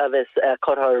seo a bheits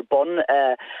chur bun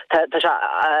a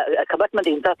commitment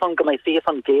ínta fan go mé fé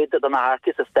fan géad an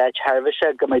arcus a stéit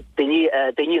Harvise go mé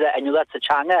daine le anula sa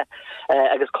Changa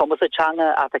agus commas a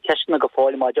Changa at a ceisna go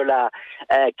fáil maidir le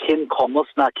cin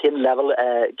commas na cin level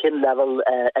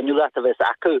anula a bheits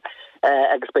acu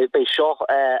agus bei seo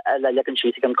le legan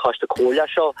si an costa cóla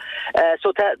seo.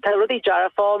 So tá rudí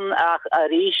jarafán ach a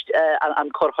ríist an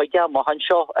chorhoide mohan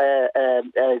seo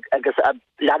agus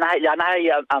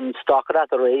leanaithe an stochara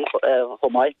a ré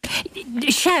chomáid.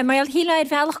 Sé, mar híle ar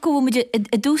bhealach go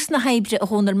bhfuid a dús na heibre a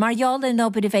hónar marall in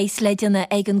obair a bhéis leideanna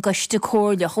ag an goiste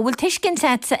cóla. Bhfuil tuiscin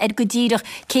tesa ar go ddíireach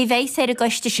cé bhéis ar a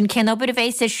goiste sin cen obair a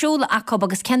bhéis ar siúla acu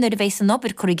agus ceannar a bhéis an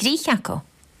obair chuir gríich acu.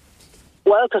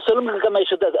 Well, Casulum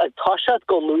Commission Tashat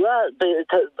go lua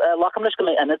lachamish go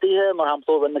entity mar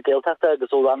hamplo in the Gaeltachta agus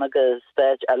Olana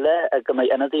stage elle go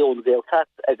entity on Gaeltacht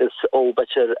agus all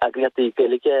butcher agriati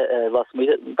Gaelige last meet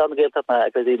dan Gaeltacht na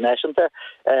agriati nation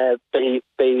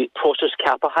by process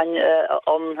capahan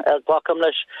on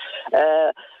lachamish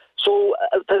so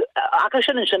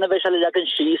akashin in sinna vishal yagan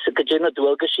shees gajina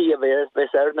duelgashi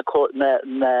a na court na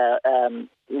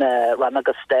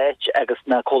ranaga stage agus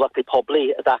na collective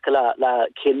public la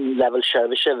kin level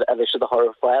service a vish the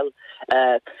horror file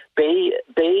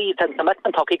be tan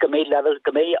commitment talking game level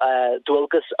game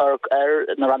duelgas or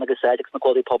na ranaga stage na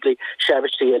collective public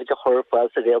service to the horror file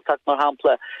so they'll talk more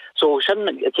hample so shin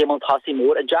came on tasi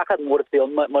more and Jack had more of the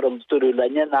more duru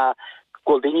lenya na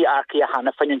Goldini Arki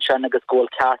Hannah Fin and agus Gold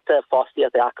Carta, Fosti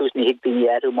at the Acus Nihigdini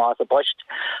Eru Mars a Bushed.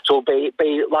 So by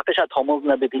Lakasha Tomels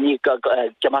and Bidini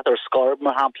Jamat or Scorb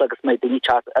Mahamplagus may Dini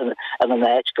chat and an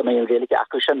edge come in really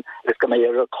Akushan, this come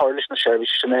a coalition service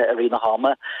in Arena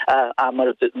Hama,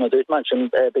 Amar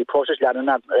mentioned the process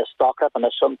Lana stock up and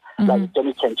some like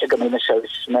Jimmy Kencha come in the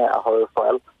service in a horror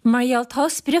file. Marial tá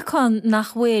spricán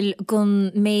nach bhfuil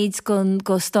gon méid gon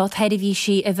go stát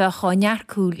heirihísí a bheith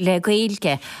chánearcú le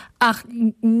Gaeilge ach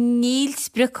níl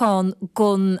spricán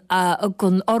gon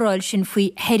oráil sin faoi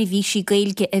heirihísí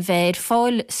Gaeilge a bheith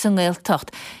fáil san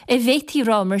Gaeltacht. I bhéití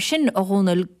rámar sin a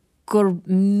dhónal gur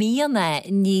míana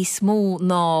níos mó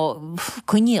ná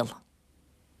coiníal.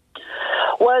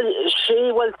 Well,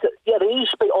 she well reach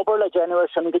by upper la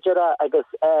generation gejera agus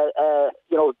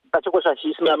bet go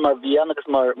his mar vian agus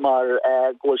mar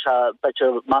go bet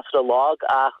master log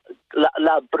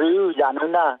la bru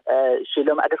lanuna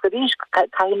shilum agus gadis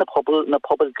kain na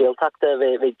pobl geltakte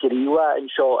ve geriwa in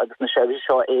show agus na shevi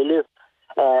show elu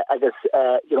agus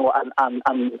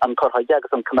an corhaide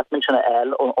agus an commitment sinna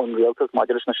eil on realtas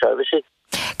modules na service.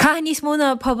 Caithfidh níos mó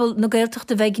na pobl na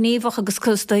Gaeltachta bheith gníomhach agus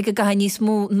cosdaige caithfidh níos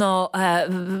mó na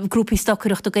grúpaí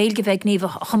stocaíocht do Gaeilge bheith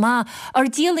gníomhach chamá. Ar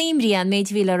díal imrian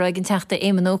méid bhíle roiig an teachta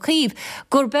éman ó chaomh.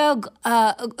 Gur beg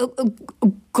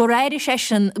gur éidir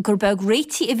sesin gur beg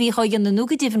réití a bhí chuigean na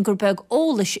nugadíhann gur beg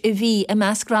ólais a bhí a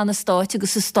meascrán na stáit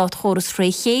agus sa stát chóras fré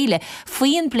chéile.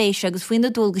 Faoin bléise agus faoin na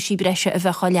dulga sí breise a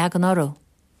bheith choil leag an oró.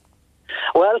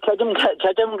 Well, Kajum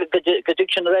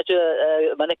Gaduction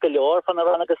Regia Manicalior from the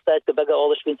Ranaga State, the Bega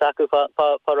Olish Vintaku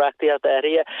for Rakti at the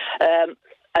area.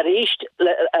 I reached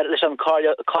Lisham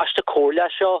Costa Cola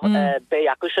show, Bay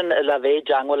Akushan, Lave,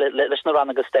 Jango, Lishna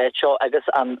Ranaga State show, I guess,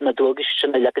 and Nadugish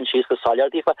and Yakan Cheese for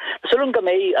Solidifa. The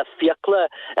Surungame, a Fiakla,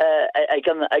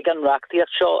 again Rakti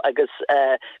show, I guess,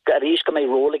 Garish Game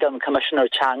Roligan Commissioner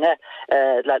Changa,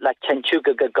 like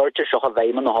Chenchuga Gurcher show of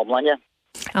Vayman, the homeland.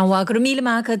 An bhá gur míle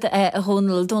mágad a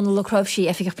hónal Donal le crobhsí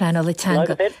a fiigh pleanal le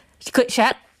teanga.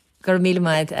 Se gur míle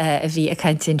maid a bhí a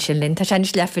caiintin sin linn. Tá sé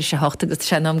lefir se hocht agus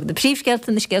sé ná de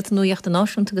príomhsgealta na sgealta nuíocht an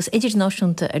náisiúnta agus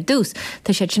idirnáisiúnta ar dús,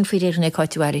 tá sé sin faoir na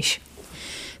cáitiúiris.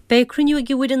 Bei cruniú ag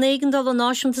bhfuir an éigandal an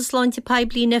náisiúnta sláinte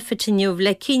peblií nefitiniuh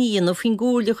le ciníon ó fin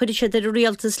gúrla chuir sé ar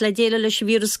rialtas le déile leis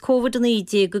vírus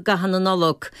COVID-19 go gahan an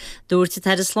nolog. Dúirte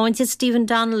tar a sláinte Stephen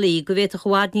Donnelly go bhéit a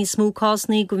chuád ní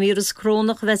smúcásnaí go vírus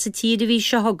crónach bheits a tíad a bhí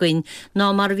se thugainn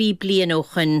ná mar bhí blian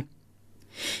óchan.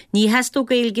 Ní heastó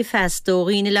Gaeilge festó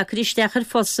riine le cristechar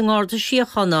fos an gáda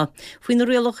siochanna, faoin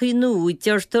rialach í nú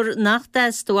deirtar nach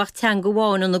deistó ach teanga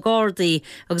bháin an na gádaí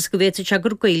agus go bhéta se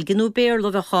gur Gaeilge nó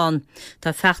béarla bheitán.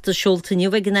 Tá fechta sioltainniu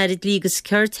bheith gnéirid lígus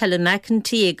ceir tele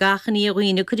mecantí a gachan í a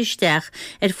riine cristech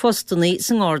ar fostannaí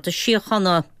san gáda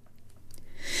siochanna.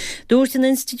 Dúirt an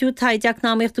Institút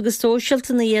Taideachnáíocht agus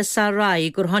Tóisialta na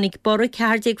ESRI gur tháinig bara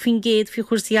ceardeag fin géad fi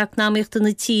chuirsaí eachnáíochta na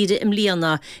tíre im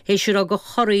líana hééis se go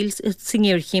chorail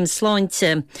singéirchéim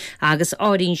sláinte, agus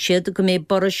áiríonn siad go mé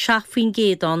bara 6 fin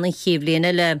géadán an chéimhlíon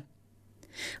eile.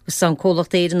 Gus san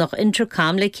cólacht éidir nach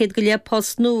intercam le chéad go le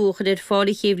post nuach ar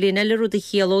fála chéimhlíon eile rud a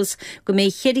chéalos go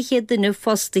mé chéirichéad duine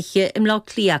fostaige im lá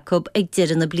Jacob ag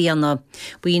deireadh na bliana.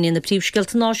 Buíon na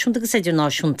príomhscealta náisiúnta agus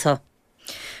idirnáisiúnta.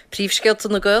 Príomhscealta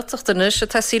na Gaeltachtanas a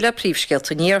tasíle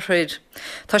príomhscealta níorthaid.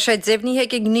 Tá sé déimhníthe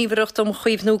ag gníomhaireacht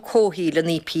chuomhnú cóthíil an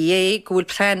EPA gúil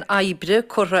plean aibre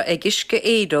curra ag isce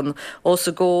éireann os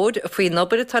a gcód faoin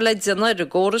nobar atá le déanna ar a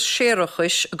ggóras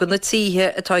séarachais go na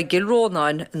títhe atá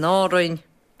gilrónáin nárainn.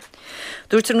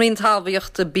 Dúirt an rion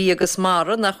talmhaíocht a bí agus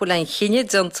mara nach chuil ein chinne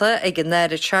dianta ag an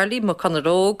néire Charlie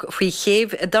Maconaróg faoi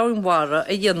chéimh a damhhara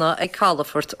a dhéanana ag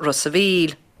Calafort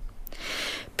Rossaville.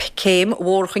 Céim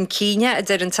mhórchan cíine a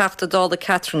deir an teachta dála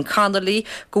Catherine Connolly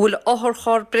go bhfuil áthar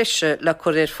chár breise le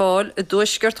chuir ar fáil a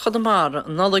dúisceart chudamara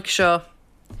an nollaigh seo.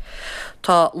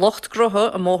 Tá locht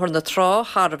grotha a móthar na trá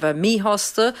tharbheith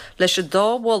míthasta leis a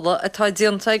dáhla atá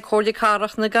dianta ag chóirla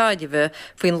carach na gaiideheh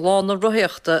faoin lána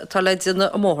ruthaíochta tá le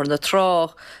dianna a móthar na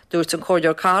trá. Dúirt an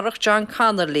cóirdear carach John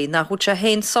Connolly nach chuid sé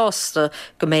héin sásta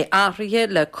go mé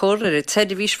áthraithe le cur ar a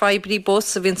teilifís fibrí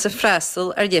bus a bhíonn sa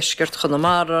freistal ar dheisceart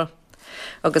chunamara.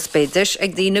 Agus beidir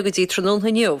ag dtíine go dtí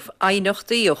trónúlthaniuh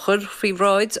ainochtaí ó chur faoi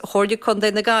ráid chóirde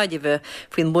chundé na gaiideheh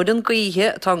faoin mud an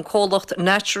gaothe tá an cólacht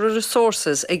Natural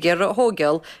Resources ag ggéire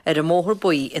thógeal ar a móthar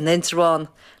buí in Intrán.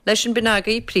 Leis an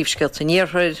binagaí príomhscealta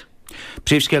níorthaid.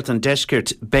 Príomhscealt an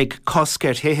deisceart beag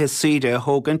cosceart hithe siide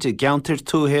thógant i gceantar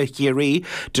túthe chéirí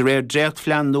de réir drécht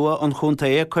flean nua an chunta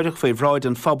é chuireach faoi bhráid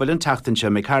an phobal an teachtainse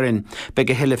me cairinn beag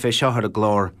a hiile fé seothar a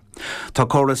glár. Tá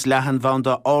choras lehan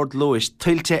bhanda ard Lewis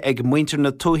tuilte ag muintir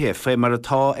na túthe fé mar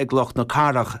atá ag loch na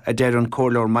carach a déir an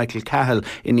cóirleoir Michael Cahill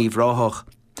in Íomhráthach.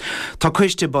 Tá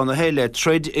cuiste bana héile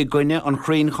trid i gcuine an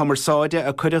chrín chomarsáide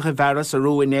a chuideach a bheras a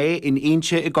ruiné in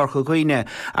inse i gorcha gcuine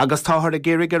agus táthar a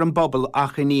ggéirigh ar an bobbal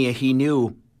ach in ní a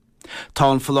híniu.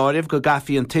 Tá an foláirih go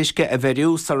gafií an tuisce a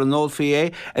bheiriú ar an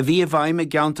nóilfií a bhí a bhaim a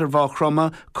geantar bhá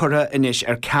chroma chura inis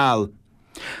ar cáil.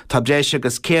 Tá bréis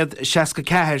agus céad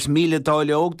 64 míle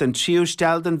dáileog den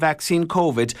tríústel den vaccín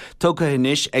COVID tuga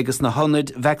inis agus na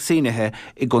 100 vaccínethe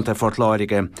i gcunta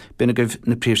fortláirige. Bina goibh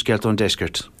na príomhscealt an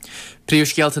deisceart.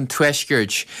 Príomhscealt an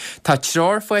tuisceart. Tá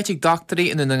trár foiitigh doctorí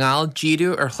ina na ngáil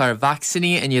díú ar chláir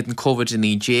vaccíní in iad an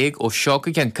COVID-19 ó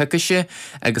seocha gan cucaise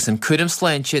agus an cuirim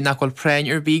sláinte nach bhfuil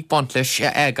préin ar bíg bontlis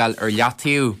a eáil ar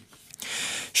leataíú.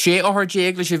 Sé áthar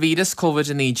déag leis a vírus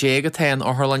COVID-19 a tain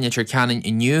áthar lanneir canan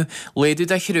inniu, léadú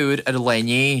a chirúr ar a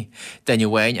lené, daine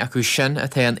bhain acu sin a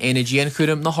tain éanaíon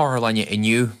churim na háirlainne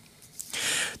inniu.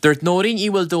 Dúirt nóirín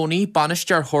Íwildóní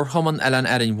banistear thorthaman eile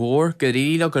ar an mhór go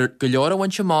rií le go leor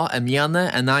bhain se má a mianna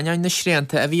a náineáin na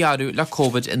srianta a bhíarú le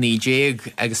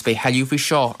COVID-19 agus bé heiliú faoi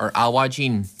seo ar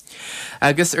áhádín.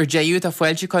 Agus ar déú a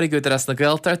foiilte choigú as na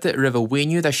Gaeltarta rih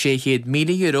bhhainú a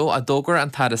 €600,000 a dógar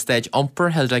an tarasteid ompur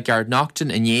hilda geard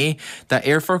nachtain inné de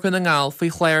airforca na ngáil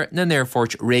faoi chléir na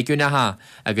Airfort réúnatha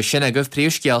agus sin agah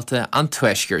príomhscealta an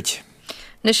tuisgirt.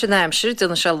 Nis an aimsir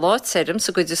duna se láit sem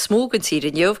sa go de smógan tír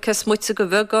in jobh cas muite go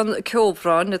bhegan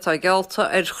ceobhráin natá gealta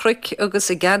ar chruic agus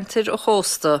i gentir ó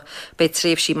chósta be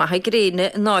tréf sí maithe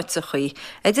gréine náite chuí,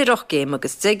 idir rochgéim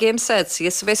agus 10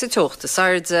 Celsius bheits a teochta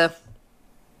sarde.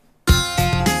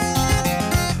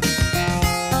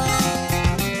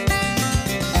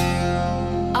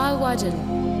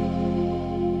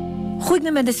 Chuig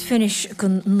na is finis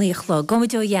gon níochla,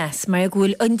 gomideo yes, mar a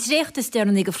gúil an dréachtas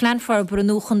dearna go flanfar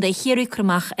brunúchan de chéirú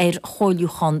crumach ar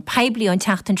choiliúchan peibli an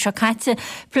teachtain secaite,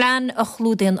 plan a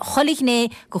chlúdain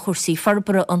choligné go chuirsaí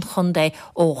farbara an chundé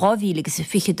ó 2000 agus sa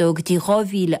 52 dí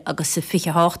 2000 agus sa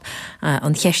 58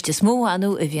 an cheiste mó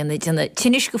anú a bhíanana dena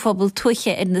tinis go fphobal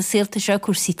tuiche ar na síalta se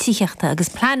cuasaí tícheachta agus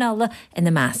planála in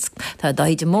na measc. Tá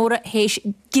daid móra héis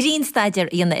grínstaidir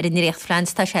íana ar an récht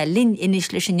Frans tá sé linn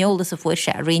inis leis an neolalas a fuair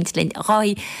se a réintlinn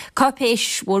Rai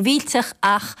Capéis war víteach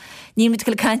ach níimiid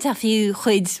go caiintach fiú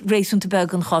chuid rééisúnta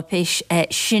beg an chapéis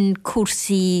sin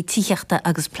cuasaí tícheachta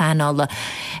agus planála.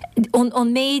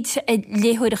 An méid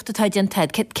léthúireachta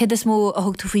taidiantaid, cad is mó a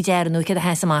thugtú faoi dearanú cad a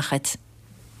heas amachchait?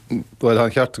 Well,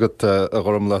 han ceart go a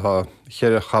gom le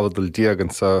chéir chabhadal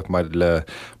diagan sa mar le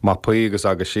mapaí agus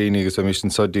agus séine agus a mis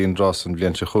an sodíon dras an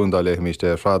bblion se chuúndá le mís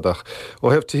de fradach.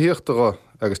 ó hebh tííochtta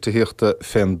agus tííochtta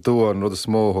féin dúar rud a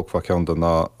smó thugfa ceanta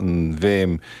ná an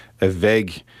bhéim a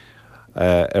bheith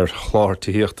ar chláir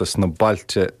tííochtas na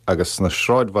bailte agus na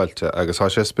sráidbhailte agus há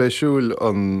sé spéisiúil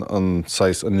an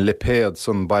lipéad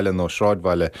san baile nó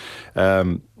sráidbhaile.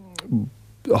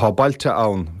 Tá bailte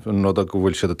ann nó a go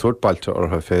bhfuil siad a tuairbailte ar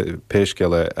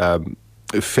péisceile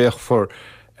féchfor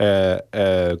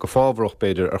go fábhroch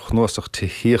beidir ar chnósach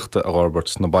tííochta a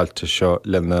gábart na bailte seo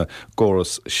lena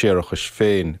góras séireachas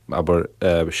féin, aber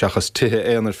seachas tithe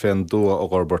éanaar féin dua a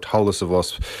gábart hálas a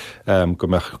bhs go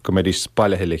méid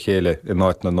spailethe le chéile in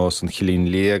áit na nós an chilín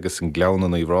lé agus an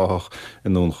gleanna í bhráthach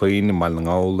in nún chuoine meall an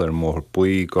gáil ar mór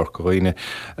buí gor chuoine.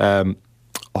 Tá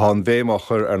an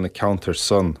bhéimachar ar na counter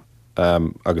sun.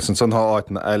 Agus an san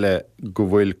áit na eile go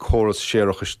bhfuil choras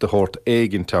séireachas de chót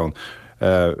éiginntown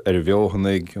ar a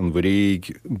bheohannig, an bhríg,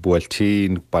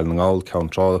 builtín, bail an gáil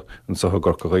countrá an sa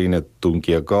gur chuoine dún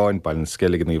gé gáin, bail an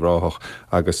scilegan í bhráthach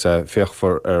agus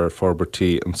féchfar ar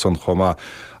forbartí an san chomá.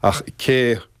 Ach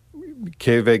cé i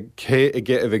ggé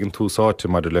a bheith an túsáte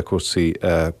mar le cuasaí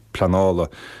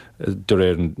planála dur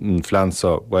an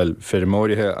flansa, well,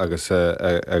 ferrimóirithe agus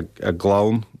a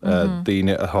glán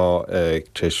daoine athá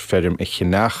tris ferrim i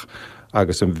chinach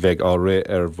agus an bheith á ré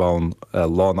ar bhain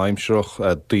lánaimseach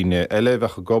daoine eile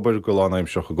bheith a gobar go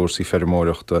lánaimseach a gúsaí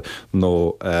ferrimóireachta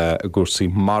nó a gúsaí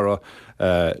mara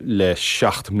le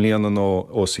 7 mbliana nó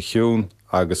ó sa chiún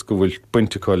agus go bhfuil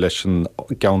buinteá leis an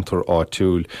geantar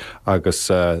áitiúil agus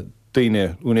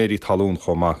daine únéirí talún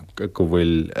chomá go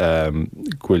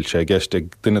bhfuil sé gceiste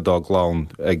duine dá glán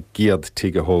ag giad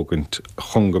tuige thógant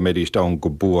chun go méidir dá go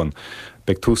buan.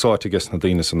 Beg túsáitigus na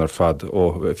daine san ar fad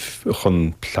ó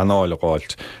chun planáil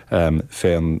gáilt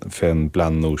féin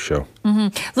blan nó seo.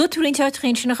 Lútúrinn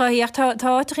teáitrín sin nach tá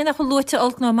áitín nach chu lúte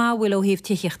alt ná máhfuil ó híomh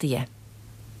tíochttaí.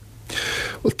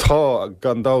 Well, tá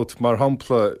gandát mar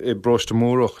hampla I brosta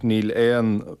múrach níl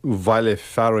éon bhaile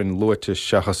fearin luite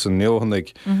seachas an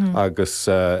neohannig agus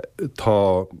tá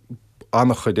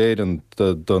annach chudéan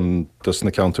dus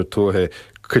na counter túthe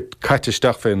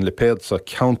caitisteach féin le péad sa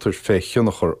counter fé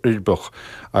chionnachar irbach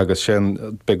agus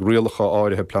sin beag rialacha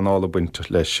áirithe planála buint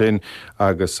le sin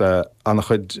agus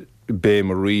annach chud bé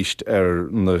mar ríist ar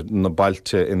na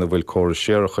bailte ina bhfuil córa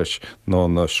séireachas nó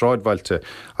na sráidbhailte.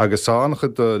 Agus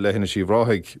annachad le hinne sí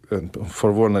bhráigh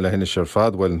forhórna le hinne sé ar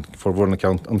fad, bhfuil forhórna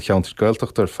an cheantar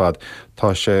gailteachta ar fad,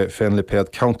 tá sé féin le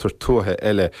péad counter túthe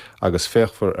eile agus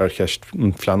féchfar ar cheist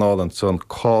flanálan son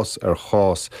cás ar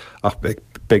chás ach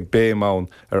beag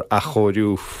béimán ar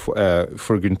achóiriú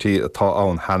furguntí atá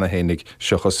ann hanahénig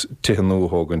seachas tihanú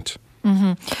thógant.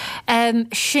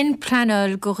 Sin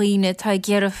planál go riine tá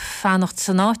ggéar fannacht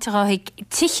san áiteá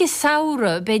tiche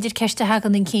saora beidir ceiste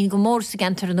hagan an cín go mór sa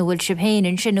gentar an bhfuil sib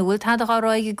héin sin bhfuil tá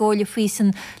aráige ggóla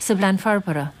físan sa blan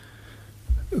farbara.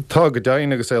 Tá go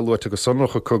dain agus luite go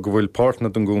sonracha chu go bhfuil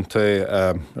pártna don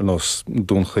gúnta nos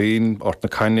dún chaon ort na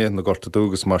caine na gorta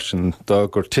dúgus mar sin da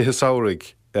gur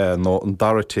tuáigh nó an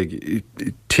daratigh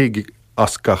tiigh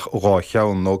ascach rá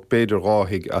cheann nó beidir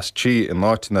ráigh as tí in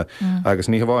náitina agus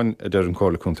ní bháin idir an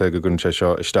cóla chun go gunn sé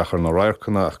seo isteachar na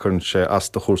raircanna ach chun sé as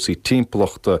de chósaí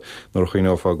timpachta nó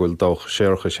chuoineá ghfuil dách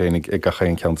séircha sénig ag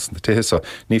gachéon ceantas na tusa.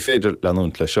 Ní féidir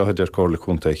leút le seo idir cóla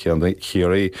chunta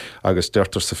chiaí agus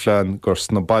deirtar sa phlean gur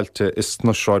na bailte is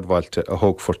na sráidhailte a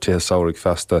thug for tuáigh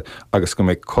festa agus go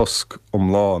méid cosc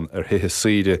láin ar hithe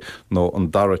siide nó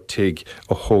an daratigh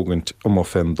a thugant má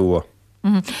féin dua.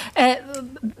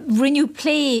 Rinneú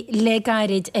lé le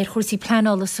gairid chósaí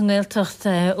planála san ggéilteacht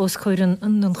os chuir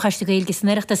an chaiste gailgus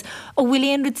neireachtas ó bhfuil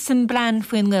éonrid san blean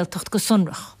faoin ggéilteacht go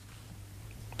sonrach.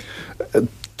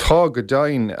 Tá go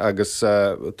dain agus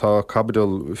tá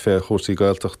cabdal fé chósaí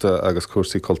gailteachta agus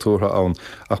cuasaí cultúra ann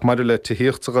ach maidir le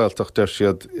tuíochtta gailteach der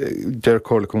siad deir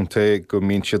cóla chunta go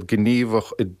mín siad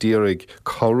gníomhach i ddíraigh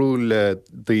carú le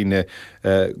daoine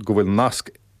go bhfuil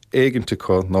nasc éigeanta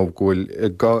có nó bhfuil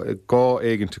gá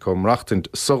éigeanta có mreachtaint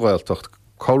soghilteacht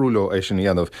choúló é sin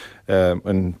dhéanamh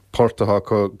an pórtatha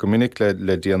go minic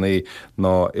le DNA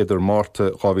ná idir máta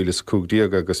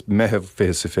 2015 agus metheh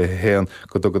fé sa fé héan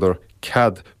go dogadidir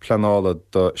cad planála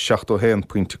do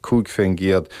 61.5 féin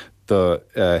giad do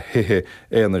hithe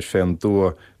éanair féin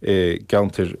dua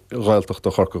geantar ghilteacht do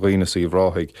chorcaghine sa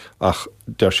bhráigh ach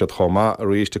der siad chomá a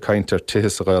rééis de caiintear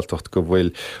tuhis a ghilteacht go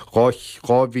bhfuil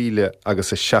 2,000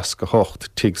 agus 68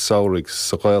 tiigh saoraigh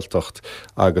sa ghilteacht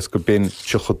agus go bin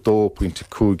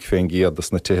 2.5 féin giad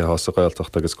na tuthe sa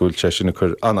ghilteacht agus gúil sé sinna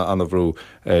chur anna bhrú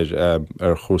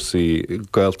ar chósaí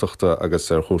ghilteachta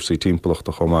agus ar chósaí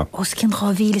timpachta chomá. Os cin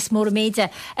 2,000 mór méide.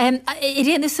 I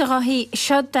réanana sa ráthí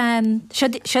siad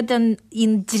an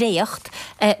on dréocht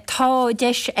tá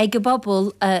deis ag go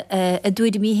bobbal a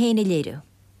dúid mí héna léireú.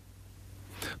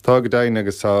 Tá go dain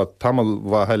agus tá tamil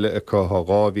bhaile a chu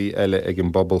ráhí eile ag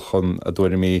an bobbal chun a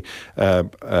dúir mí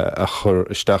a chur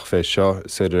isteach fé seo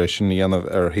séidir sin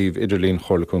dhéanamh ar thaobh idirlín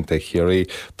chorlaúnta chiaí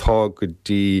tá go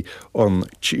dtí an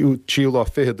tíúlá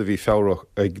fihead a bhí fearach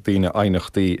ag daoine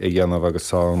ainachtaí a dhéanamh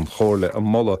agus an chóirla an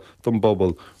molla don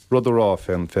bobbal rudará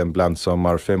féin blansa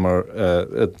mar fé mar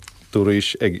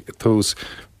dúéis ag tús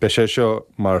be sé seo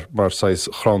mar sais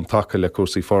chrán take le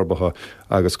cuasaí forbatha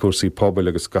agus cuasaí pobail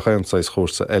agus gachéanáis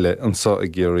chósa eile ansa a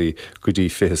géirí go dtí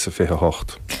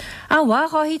 28. Áhá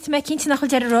ráid me cinnte nach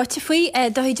de ráte faoi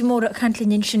dáid mór a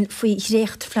cantlíonn sin faoi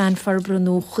récht flein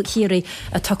farbrú chéirí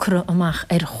a tucara amach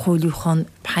ar choúchan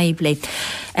peibla.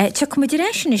 Te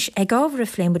comediration is ag ábhar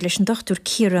fléim leis an dochtú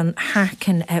Ciaran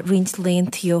Harkin rins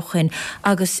léontíochan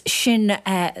agus sin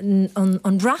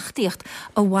an rachtíocht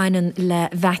a bhhainan le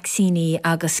vaccíní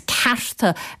agus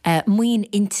carta muoin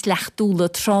intlechtúla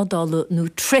trádála nó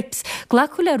trips.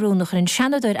 Glacu le rónach an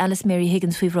seanadóir Alice Mary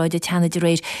Higgins faoi bhráide teanna de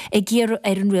réir ag ggéar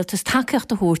ar an réaltas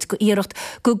takeocht a thuirt go iirecht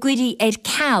go gurí ar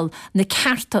ceall na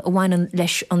carta a bhhainan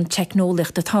leis an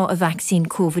technólacht atá a vaccín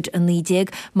COVID a 19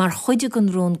 mar chuide an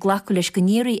rón glacu leis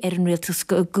goníirí ar an réaltas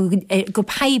go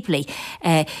peibla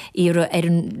ar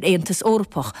an Aontas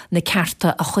Eorpach na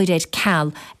carta a chuir ar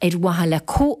ceall ar wahala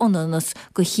cóionanas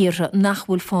go hiarra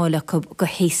nachhfuil fáile go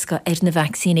héasca ar na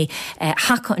vaccíní.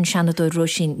 Hacha an seanadóir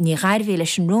Róisín ní ghairhé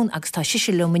leis an rón agus tá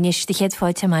siise lomanis de chéad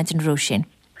fáid temáid an Róisín.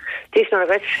 Dís ná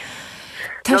bheit.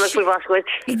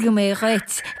 I go mé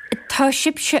réit. Tá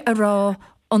sibse a rá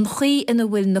an chuí ina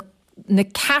bhfuil na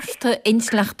carta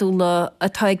inslechtúla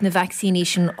atá ag na vaccíní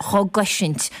sin chá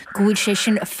gaiisint go bhfuil sé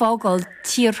sin a fágáil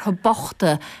tíortha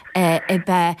bochta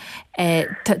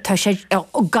tá sé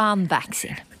gán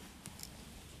vaccín.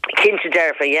 Cinnte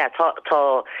deirfa,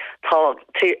 tá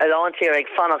aláintíar ag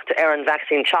fannacht ar an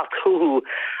vaccín teach chuú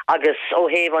agus ó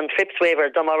héh an trips waiver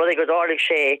dá mar rudig go dáirlig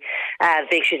sé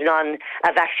bhéh si an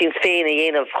a vaccines féin a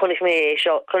dhéanamh chunig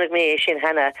mé sin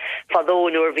hena fadó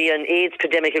nuair bhí an AIDS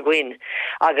pandemic a gcuin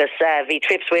agus bhí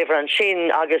trips waiver an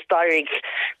sin agus dáirlig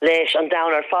leis an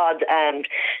downar fad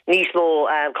níos mó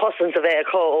costans a bheith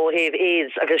có ó héh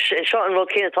AIDS agus seo an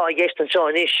rud cinnatá gist an seo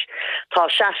inis tá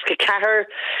seaca cethir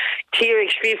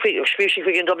tírig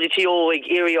sprífi an WTO ag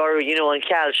irior an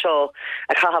ceall seo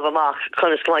a chahabh amach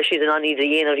chunas go mai siad an aníd a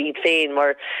dhéanamh iad féin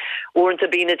mar orintanta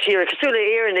bí na tíir cosúla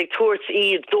éan ag tuairt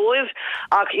iad dóibh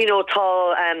ach tá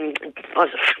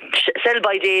sell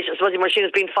by date as was mar sin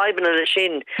has been 5 minutes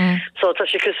sin so tá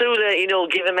sé cosúla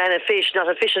give a man a fish not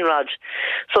a fishing rod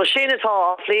so sin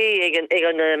atá lé ag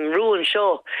an ruúin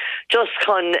seo just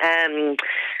chun an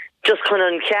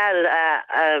ceall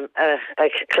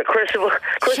Christopher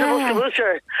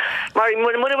mar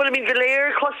bhfuil mín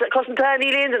goléir cosanta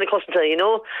ní léon na cosanta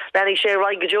lenig sé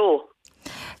raig go jo.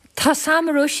 Tá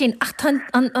samaró sin ach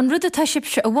an rud atá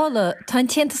sibse a bhla tá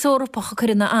tientas órapacha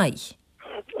chu na ai.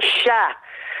 Sha.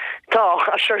 Tá,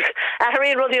 sure.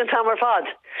 Réon rudí an tamar fad.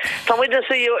 Tá witness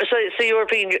sa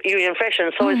European Union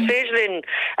fashion, so it's félin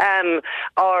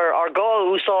ar gá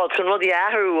úsáid chun rudí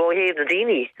ahrú ó héad na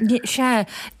daoine. Se,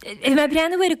 I me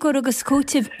brennahfuir a go agus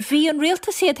cótih bhí an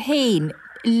réalta siad hain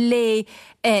le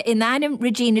in anim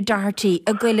Regina Doherty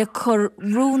a goile chur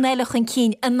rún eilech an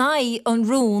cín a naid an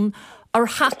rún ar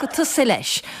hacha tusa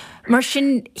leis. Mar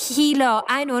sin híla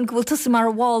einúin go bhfuil tusa mar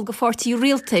a bháil go fortí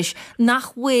rialtais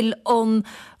nach bhfuil an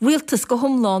rialtas go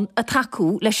thomláin a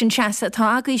taú leis an seasa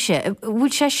atá agaise.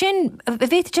 Bhfuil sé sin a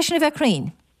bhéit te sin a bheith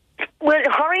crainn? Well,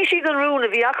 haring si an rún a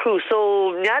bhí acu,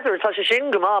 so neadar tá sé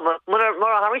sin go má, mar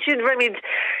haring si réimiid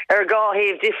ar gá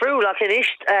héh difriú le in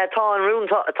ist tá an rún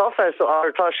tofa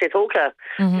ar tá sé tóca.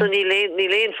 So ní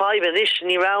léon 5 in ist,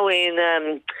 ní rá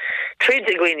ein trid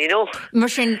a gcuin, you know? Mar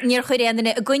sin níor chuir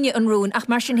anna a gcuine an rún, ach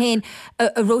mar sin héin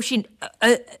a rósin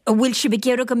a bhfuil si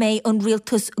begéire go méid an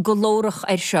rialtas golórach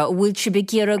ar seo, bhfuil si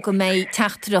begéire go méid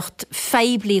teachtracht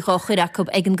feibli go chuir acu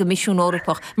ag an Gomisiún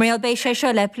Eorpach. Mar al béis sé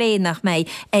seo le pléin nach méid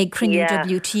ag crinú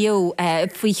WTO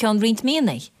faoi chean rint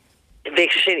ména.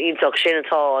 Big sin ítach sin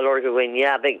atá a lorga win,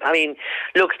 yeah. I mean,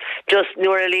 look, just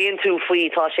nuair a líon tú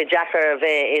faoi tá sé Jackar a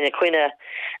bheith ina cuine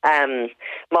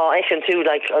má eichan tú,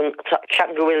 like,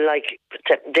 ceapan go bhfuil, like,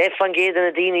 def an géad an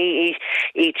a daoine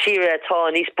I tíre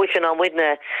atá níos buichan an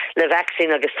widne le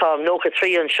vaccine agus tá nócha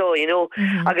trí an seo, you know?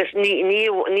 Agus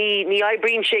ní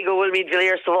aibrín sé go bhfuil míad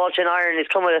goléir sa bháil sin iron is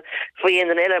cuma faoi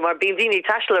an eile, mar bíon daoine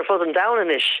taisteal ar fud an down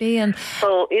inis.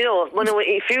 So, you know,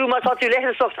 if you má tá tú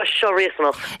leithna soft a seo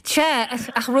réasnach.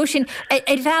 Ach Rósin,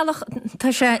 bhealach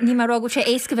tá sé ní mar ágó sé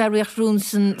éca bheith rún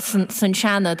san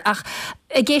seanad, ach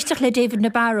a géisteach le David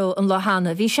Nabarro an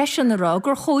Lohanna, bhí sé sin ará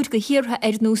gur chóid go hiortha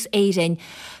ar nús éirein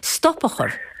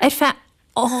stoppachar ar fe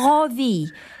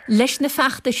áhí leis na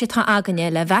feachta se tá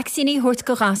aganine le vaccíní thuirt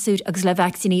go gasúr agus le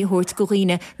vaccíní thuirt go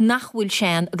riine nach bhfuil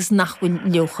sean agus nach bhfuil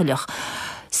leochaileach.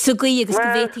 So go agus go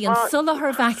bhétaí an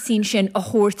sulachar vaccín sin a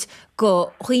thuirt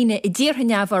go chuoine I ddíortha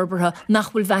neamhharbartha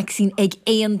nach bhfuil vaccín ag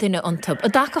éon duine antab. A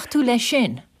dacach tú leis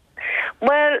sin?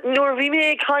 Well, nuair bhí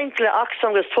mé caint le achas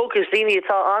agus tócas daoine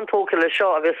atá antóca le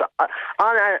seo agus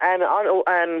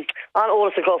an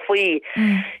ólas a go faoi.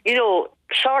 You know,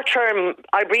 short-term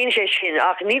aibrín sé sin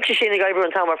ach níl sé sin ag aibriú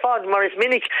an tamar fad, mar is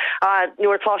minic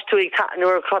nuair tá tú ag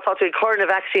chuir na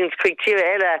vaccines chuig tíre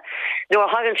eile nuair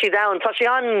hagann si down. Tá sé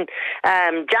an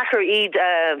Jackar iad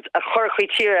a chur chuig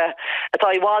tíre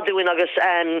atá I bhádúin agus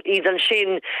iad an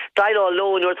sin dailá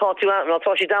lo nuair tá tú an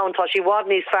tá si down, tá si bhád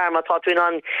níos fearr má tá tú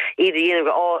an iad a dhéanamh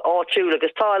áitiú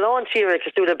agus tá lán tíre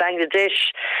agus tú le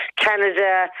Bangladesh,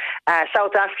 Canada,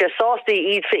 South Africa,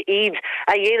 sástaí iad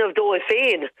a dhéanamh dó a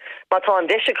féin má tá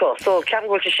so ceapan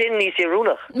go sin níos I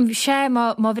rúnach. Sé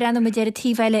má brenn me déir a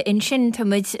tíhheile in sin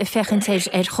táid fechantéis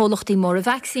ar cholachtaí mór a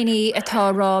vaccíní atá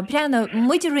rá brenn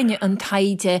muidir rinne an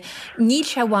taide níl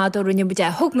se bhád ó rinne bude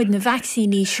thugmuid na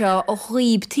vaccíní seo ó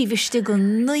chuoib tíhiste go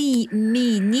 9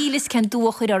 mí nílas cen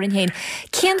dúchair ar an héin.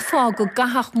 Cén fá go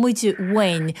gathach muide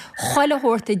bhain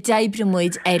choilethirta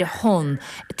deibremuid ar a hon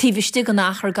tíhiste go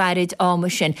nachar gairid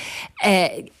áma sin.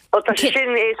 Well, that's sin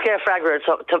éca fragment,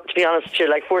 to be honest with you,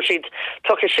 like for she'd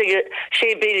took a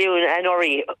she billion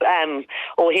NRE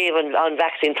ó haven on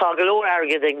vaccine tá galore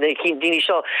argad ag na daoine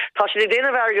seo. Tá si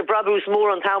déanamh argad brabús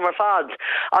mór an tamar fad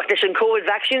ach leis an COVID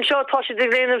vaccine seo tá si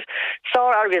déanamh sá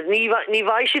argad ní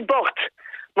bhaid siad bocht.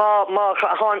 Ma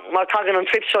tagan an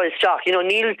trip choice stock, you know,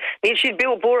 Neil she'd be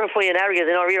bore for an arrogant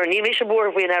in our ear, Neil Misha bore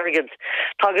for an arrogant.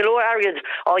 Tagalo arrogant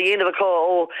all the end of a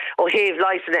call or have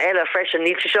life in the ella fresh and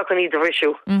Neil shock on either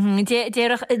issue.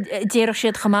 Deirech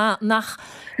siad chama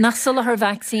nach sulachar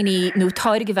vaccíní nó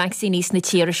táirige vaccínís na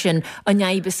tíire sin an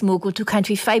neibes mógul tú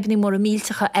country 5 mór a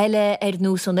míltecha eile ar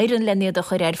nús an éidir lenne a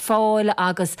chuir ar fáil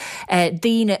agus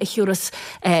daine a churas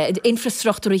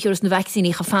infrastruktúr a churas na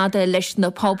vaccíní cha fada leis na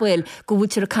pobuil go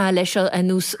bhútear a cá leis a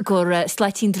nús gur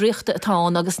sleitín dríochta atá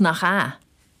agus nach á.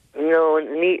 No,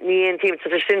 ní ein team so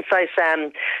sin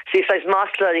sais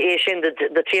masla é sin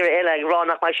de tíre eile rá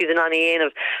nach mai si den an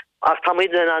éanamh ach tá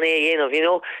muid an éanamh, you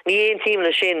know. Ní ein team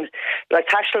le sin like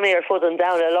tashal mé ar fud an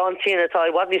down a long tíine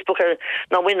atá wad níos buchar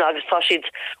ná win agus tá siad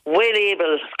well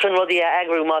able chun rudí a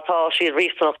agrú má tá siad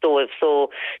rístanach dóibh, so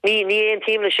ní ein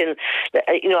team le sin,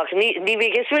 you know, ní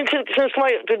bhí gisrin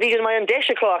go dtígan mai an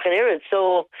 10 o'clock an irid,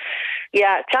 so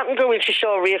yeah, Captain go will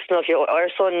show reasonable our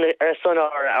son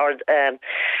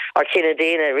our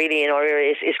Canadian really in our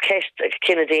is cashed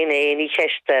Canadian and he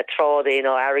cashed trod in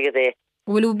our area there.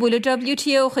 Will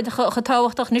WTO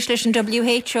chatáhachtach níos leis an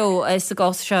WHO sa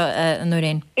gás seo an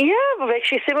nuair. Yeah, bheith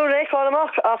si simú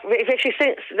réáach bheith si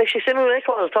simú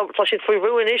réáil tá si faoi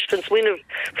ruúin is an swinmh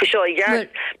fi seo I gar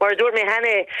mar dúir mé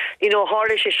henne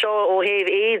hále se seo ó héh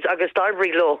AIDS agus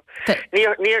Darbury lo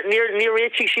ní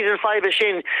réití si an feibe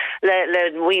sin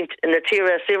le muint na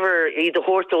tíre siver I de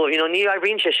horto ní a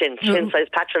rinse sin sais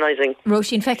patronizing.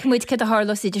 Rosin feicmuid ce a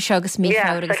hálas idir segus mí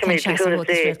agus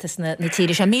na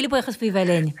tíiri se míle buchas bhí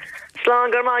bhelén.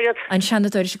 Slán gur maigad. An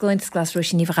seanadúir se goint glas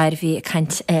Rosin ní bhgair bhí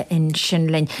cant in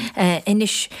sinlein.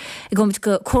 Inis gomit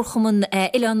go chorchaman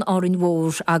Ilan árin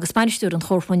mhór agus Spanisteúr an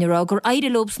chorpainrá gur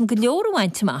airilóbsan go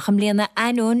leorhaintach am léana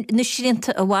anún na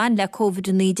sínta a bháin le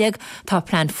COVID-19 tá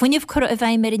plán funineh chur a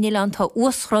bhaim mar in Ilan tá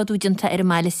uasráúidenta ar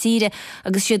meile síre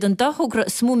agus siad an dathgra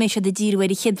smúméise de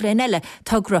díirhir chéadhreile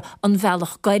tugra an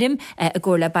bhealach gairim a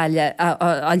ggóir le bailile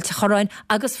ailte choráin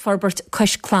agus forbert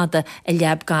coscláda a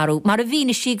leab garú. Mar a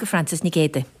bhína sí go Francis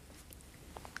Nigéide.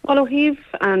 Well híh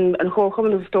an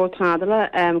chóchaman is stórtradala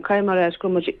caiim mar eis go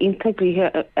mu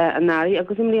integríthe an náí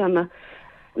agus im líanana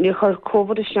ní chur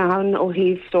COVID is sean ó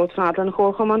híh stórtradala an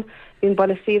chóchaman hín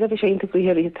bailile síad a bhí sé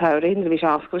integríthe í taí na bhí sé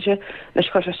ascailse leis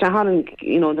chu se sean na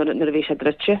bhí sé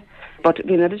dritse, but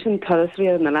bhí na sin turas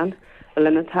ri na land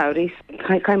lena taí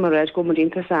caiim mar eis go mu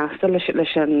dínta sásta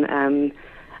leis an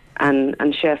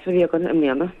séfa bhí gan im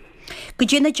líanana. Go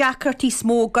dhéna Jackartí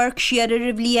smó gurc siar ar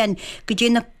a bblion, go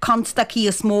dhéna constaí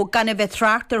a smó gan a bheith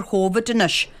tracht ar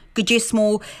hóvadinis, go dé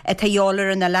smó a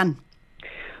taálar an lan.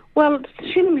 Well,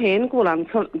 sinam héin go an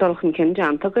dulchan cin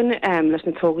deantagan leis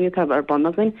na tógaí tab ar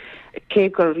bannagan,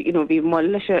 cé gur bhí moll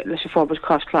leis a fóbal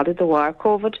cosclada do bhhar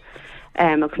COVID,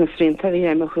 agus na srínta bhí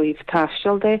a chuíh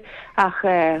taistil dé ach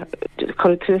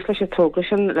chu tús leis a tógra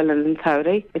sin le linn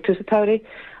taí I tús a taí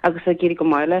agus a géri go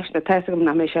mai leis na te go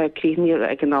na mé se críní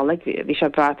ag gnáleg hí se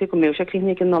brati go mé se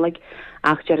críní gnáleg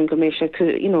ach dearan go mé se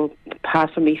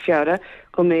pás a mí fiara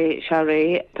go mé se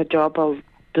ré tá job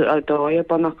ar dóir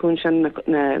bannachún sin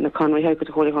na conwaithe go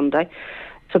choí Hyundai.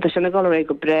 So tá sinna gal ré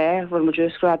go bre bhfuil mu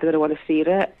dúsrád ar bhil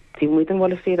síre tí mu an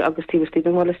bhil síre agus tí tí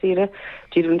an bhil síre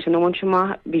díann sin bhain sem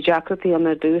bhí Jackartí an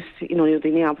dús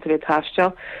daine am bhéh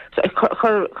taistel. So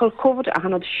chur COVID a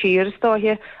hanad siir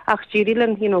stáithe ach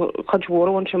dílinn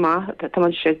chudhórhain sem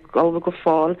tá se galbh go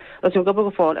fáil as go go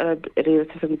fáil ar ré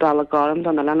an dal garm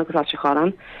don na lena go se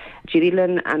choran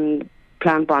dílinn an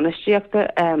plan banisteachta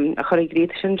a chur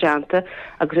gréte sin deanta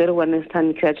agus bhhaine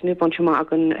tan creidnú bonseach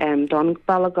agan don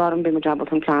bailagaran be mar jabal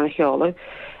an plán cheála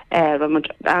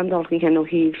andalcin hen ó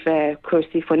híh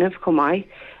cuasaí funineh comái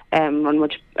an mu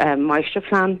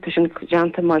meistreplan tu sin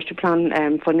deanta meistreplan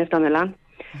funineh don Ilan.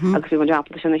 agus bhí mar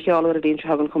jabal sin na cheála a dtíon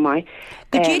hagan comái.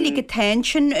 Go dé lí go tain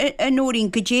sin an óín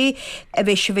go dé a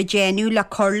bheith se bheith déanú le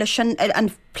chola sin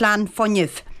an plán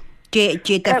funineh.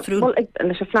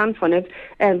 leis a flan fanib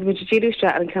mu ddíúiste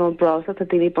ar an ceil brasa a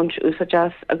daoine bunch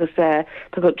úsajas agus tá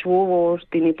go dúhór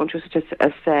daoine bunch úsajas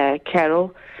as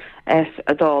Carol as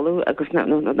a dáú agus na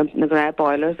gra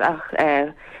boilers ach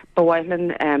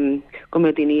bhhailinn go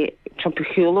mé daoine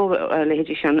trompiúló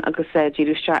lehéidir sin agus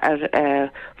ddíúiste ar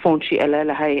fónsí eile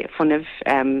le ha fanibh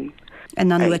an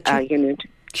anúid.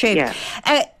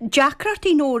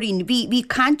 Jackartí nóín hí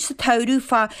cant sa taú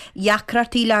fa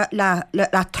Jackartí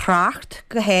le tracht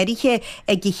go héirithe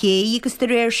ag go ché agus de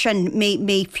réir sin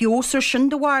mé fiosar sin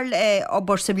do bhil á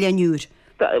bar sa blianúr.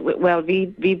 Well,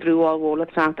 hí brúáhla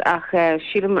tracht ach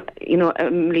siadm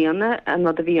líana an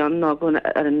na a bhí an ná gon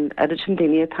ar an edition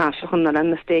daine táise chun na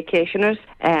na staycationers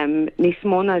níos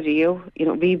mó na rio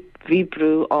hí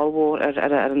brú áhór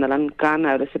ar an lan gan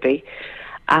ára sa bé.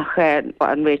 Ach an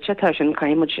réite tá sin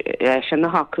caiim sin na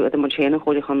haú a mu chéanana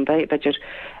choí Hyundai beidir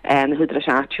na húdra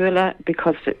seúile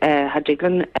because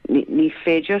hadglan ní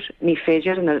féidir an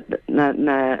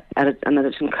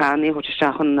sin cáí chu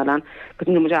stechan na lan,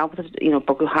 go nu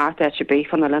bogu hart se bé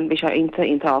fan na lan bhí se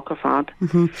inta ácar fad.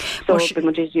 So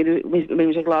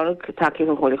mé sé glá takeí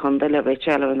an choí Hyundai le réite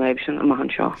eile an éib sin a mahan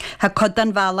seo. Tá cod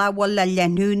an bhela bhil le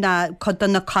lenú na cod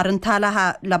an na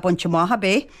carantala le bonte mátha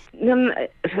bé? An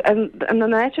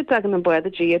éite dagan an buad a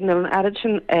díad na an arid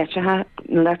sin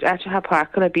éitethe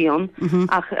parkla bíon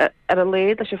ach ar a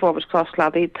léad a sé fóbers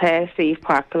cosládaí te síh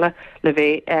parkla le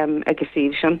bheith agus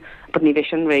síh sin, bud ní bhí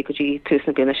sin ré go dtí tús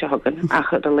na bíine se hagan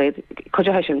ach a léad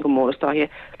chuide sin go mórstáithe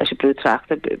leis sé brú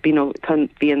trachta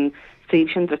bíon síh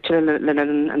sin le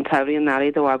an tairí an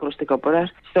náí do agros de gobar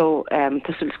so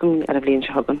tásúil gom ar a bblionn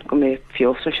se hagan go mé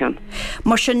fiosra sin.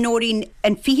 Mar sin nóín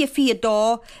an fi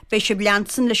dá bei se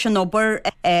bliansan leis an obair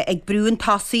ag brún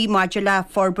tasí maidir le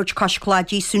forbert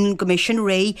coscladí sún go mé sin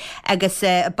ré agus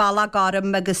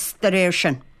bailagaram agus de réir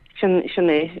sin. Sin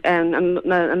é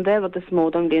an déhd is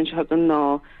mód an bblionn se hagan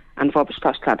ná an forbert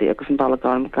coscladí agus an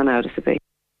bailagaram gan áras a bé.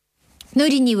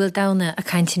 Nuair níhfuil dana a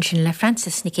caiintin sin le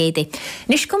Francis na cédaí.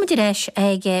 Nis cumid éis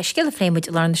ag scile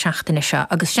fléimid lá na seachtainna seo,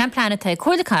 agus seanplaneta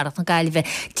chuirla carach na gaiileh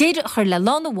déidir chur le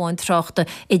lána bháin tráchta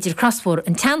idir crossfór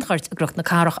an teanchart a grocht na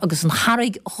carach agus an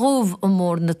Harraig rómh ó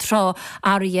mór na trá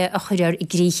áirithe a chuidir i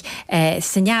grí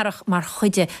sannearach mar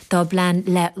chuide dá blean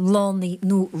le lánaí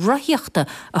nó roiíochta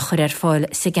a chur fáil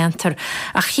sa gentar.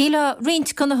 A chéile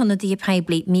riint gona honna dí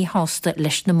peblií mí hásta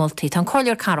leis na moltaí tá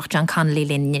choir carach John Connolly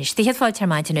Linnis. Tí headfáil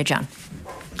termaidina John.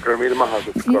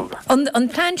 An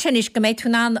plan sin is go méid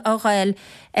túnán á gail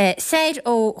séir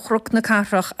ó chruc na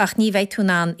carach ach ní bheith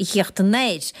túnán i hiocht an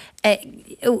néid.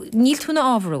 Níl túna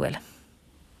ábhrúil?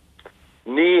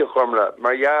 Ní chumra,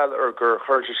 margheall gur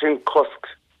chuirte sin cosc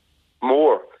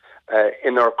mór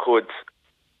inar chud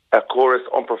a choras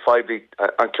umpar feibli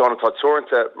an ceannatá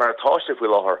teoranta mar táiste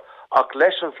bhfuil láthair. Ach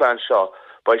leis an phlean seo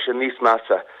ba sin níos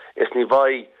measa is ní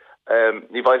bhaid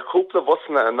cúpla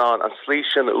bhusanna anán an slí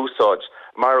sin a úsáid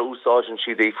mar úsáidin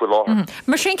siad é bhfuil láthair.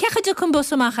 Mar sin cecha chun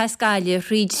bus amach a scáile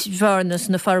ríd bharnas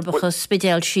na forbachas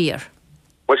spidéal siar.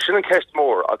 Well sin an ceist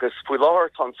mór agus bhfuil láthair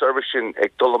tá service sin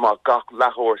ag dul amach gach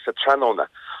lethóir sa tróna.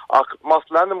 Ach más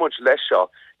leanamúid leis seo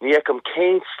ní ag an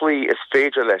céin slí is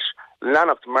féidir leis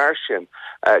leanacht mar sin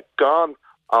gan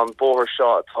an bóthir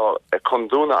seo atá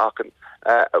chundúna achan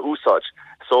a úsáid.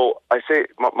 So I say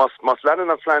mas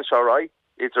leanan an phlean seo right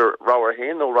idir ráir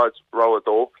hain nó ráir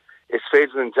dó is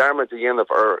féidir an dermid a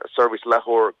dhéanamh service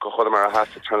lethóir go chud mar a heas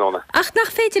sa tróna. Ach nach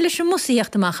féidir leis an musaí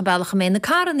heachtamach a bailach mé na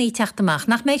caraní teachtamach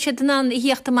nach méid sé den an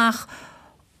hiochtamach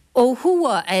ó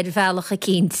thua bhealach a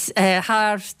cínt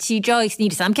haar tí Joyce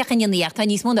ní sam cechan íocht tá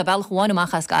níos mú a bailach bháin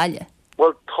amach a scáile.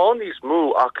 Well tá níos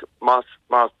mú ach mas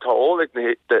tá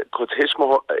ólaigh chud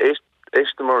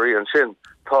éistemorí an sin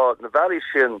tá na bhealaí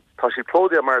sin tá sí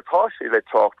plódia mar atá sí le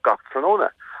trácht gach tróna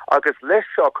agus leis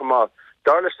seo cumá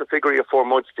dar leis na figurí a fór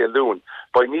muid de lún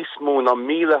ba níos mú na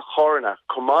míle chorna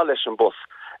cumá leis an bus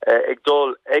ag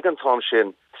dul ag an tám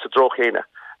sin sa drochéine.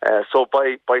 So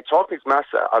by talkings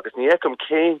massa agus ní ekam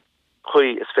céin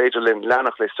chuí is féidir linn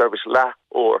leannach le service le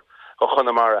ó go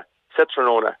chunamara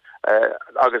Citronona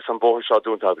agus an bóthir seo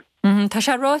dúntagan. Tá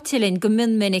sé rátilinn go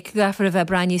minminic gafar a bheith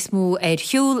braní smú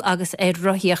hiúil agus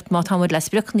roiíocht má táid les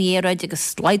bruchnaí éráid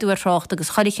agus sláidúar rácht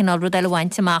agus chorichinál rud eile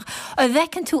bhainteach a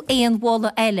bhecinn tú éon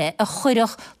bhála eile a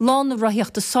chuireach lán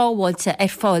roiíocht a sáháilte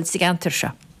fáil sa gantar se.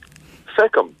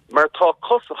 Fecum, mar tá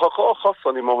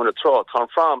chosan í móhanna trá tá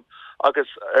fram agus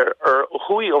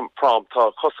chuí pram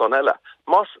tá chosan eile.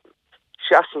 Mas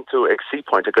seasan tú ag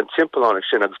Seapoint ag an timpán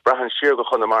sin agus brehan siar go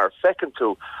chuna mar fecinn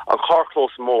tú an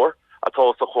charchlós mór atá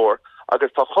a chóir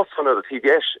agus tá chosanna a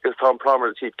TDS is tá pramar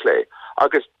a tíd clé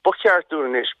agus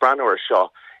bucheartún is breanúir seo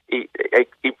i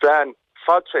brenn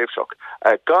fadtréifseach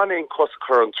gan éon cos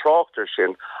chur an tráchtar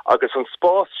sin agus an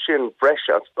spás sin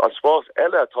breise an spás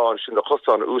eile atá sin de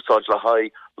chosan úsáid le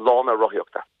haid lána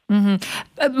roiíochta.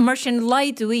 Mar sin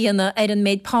leidúíanana ar an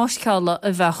méid páisceála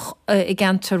a bheith i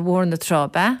gantar mhór na trá,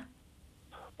 be?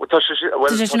 Tá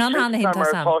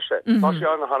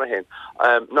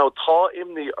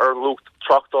imní ar lucht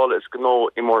trachtál is gó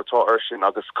immortá sin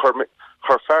agus chur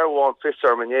fearháin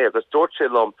fisar mané agus dúirt sé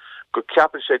lom go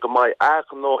ceapan sé go mai ach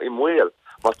nó i mhuiil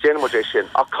mas déanamid sin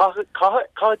a cahamid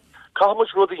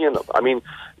rud a dhéanamh. I mean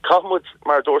cahamid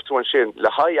mar dúirtú an sin le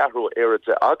haiarú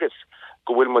éirite agus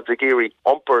go bhfuil mu a géirí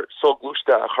ompar soglúiste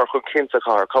a chur cinnta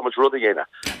char cahamid rud a dhéana.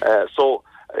 So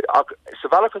sa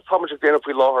bhealachas táid ag déanamh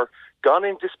faoi láthair gan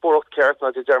éon dispóracht ceart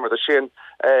na dermid a sin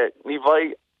ní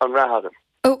bhaid an rathagan.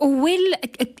 Bhfuil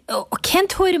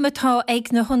centóirim atá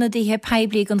ag na honadíthe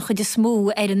peblií an chuide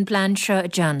smú ar an blann seo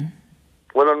John?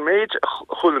 Well an méid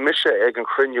chula mise ag an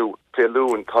cruinniú de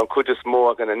lún tá chuide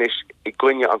smó an inis i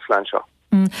gcuine an phlean seo.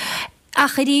 A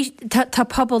chuirí tá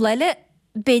pobl eile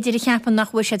beidir a cheapan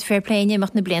nach bhfuil siad fairpléine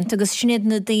amach na blianta agus sinad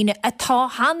na daine atá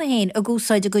hana héin a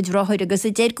gúsáid a go ráthir agus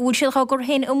a déir go bhfuil siad gur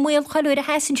héin a mhuiil chaúir a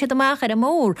hesin siad amach ar a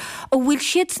mór ó bhfuil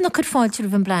siad na chur fáiltir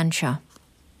bh an blann seo.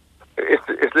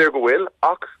 Is léir go bhfuil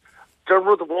ach der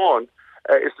rud amháin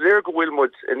is léir go bhfuil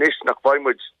mud inis nach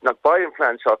bhaimid nach bhaid an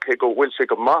phlean seo ché go bhfuil sé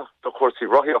go maith do chuirsaí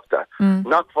roiíochta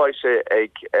nach bhaid sé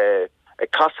ag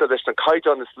casa leis na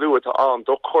caiidan is luúa an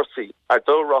do chuirsaí a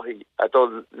dó roií a dó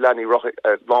lánaí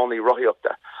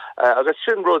roiíochta agus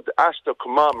sin rud eiste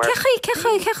cumá mar cecha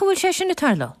bhfuil sé sin na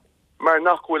tarla? Mar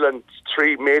nach bhfuil an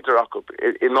 3 méidir acu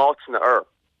in áitina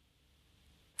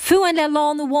Fuain le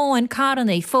lána bháin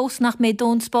caranaí fós nach mé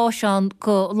dón spáisián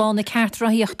go lána ceart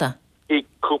roiíochta? I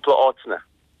cúpla áitina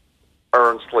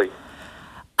ar an slí.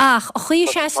 Ach, chuí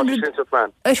seaan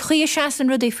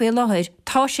rud é fé láthir,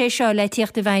 tá sé seo le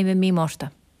tíocht a bhaim mí mórta?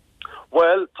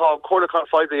 Well, tá cordacán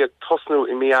fáidí ag tosnú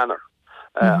i mí anar.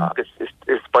 agus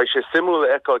is by sé simú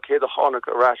echo cé a hánig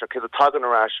arás a cé a tagan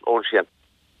arás ón sin.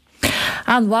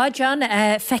 An bháid John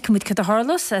fecmid go a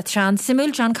Harlos Sean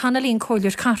simúil John Connolly an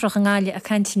choirúir carach an gáile a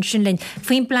cantin sinlinn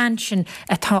faoin bland sin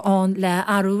táán le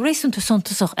arú rééisúnta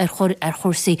suntasach ar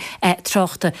chósaí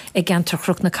trochta i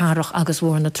gentrachruch na carach agus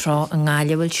bhór na trá an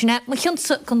gáile bhfuil sinna má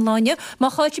chiunsa gon láine má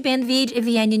cháite ben vír i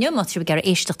bhíine má trí gar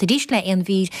éisteach ríéis le an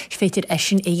vír féidir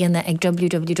sin i dhéine ag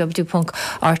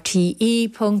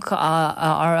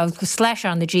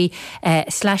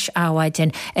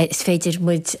www.rte.r/an/áhaidin is féidir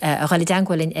muid a gáile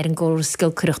dangwalinn ar an ggóir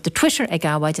skillcurcht de Twitter ag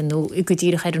áhaidin nó i go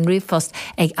dtíire ar an riomhfast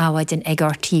ag áhaidin ag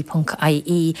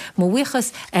rt.ie. Má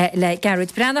bhuichas le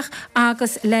Garrett Brennach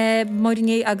agus le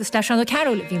Moriné agus leis an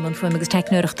Carol bhí man fuim agus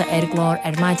teicnúireachta ar glár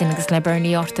ar maidin agus le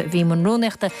Berníorta bhí man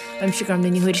róneachta bim si gram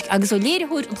naníhuiir agus ó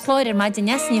léirithúir an chláir ar maidin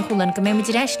nesní chulan go mé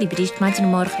muidir eislí bríist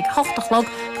maidin mórach ag 8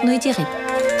 nuidíghib.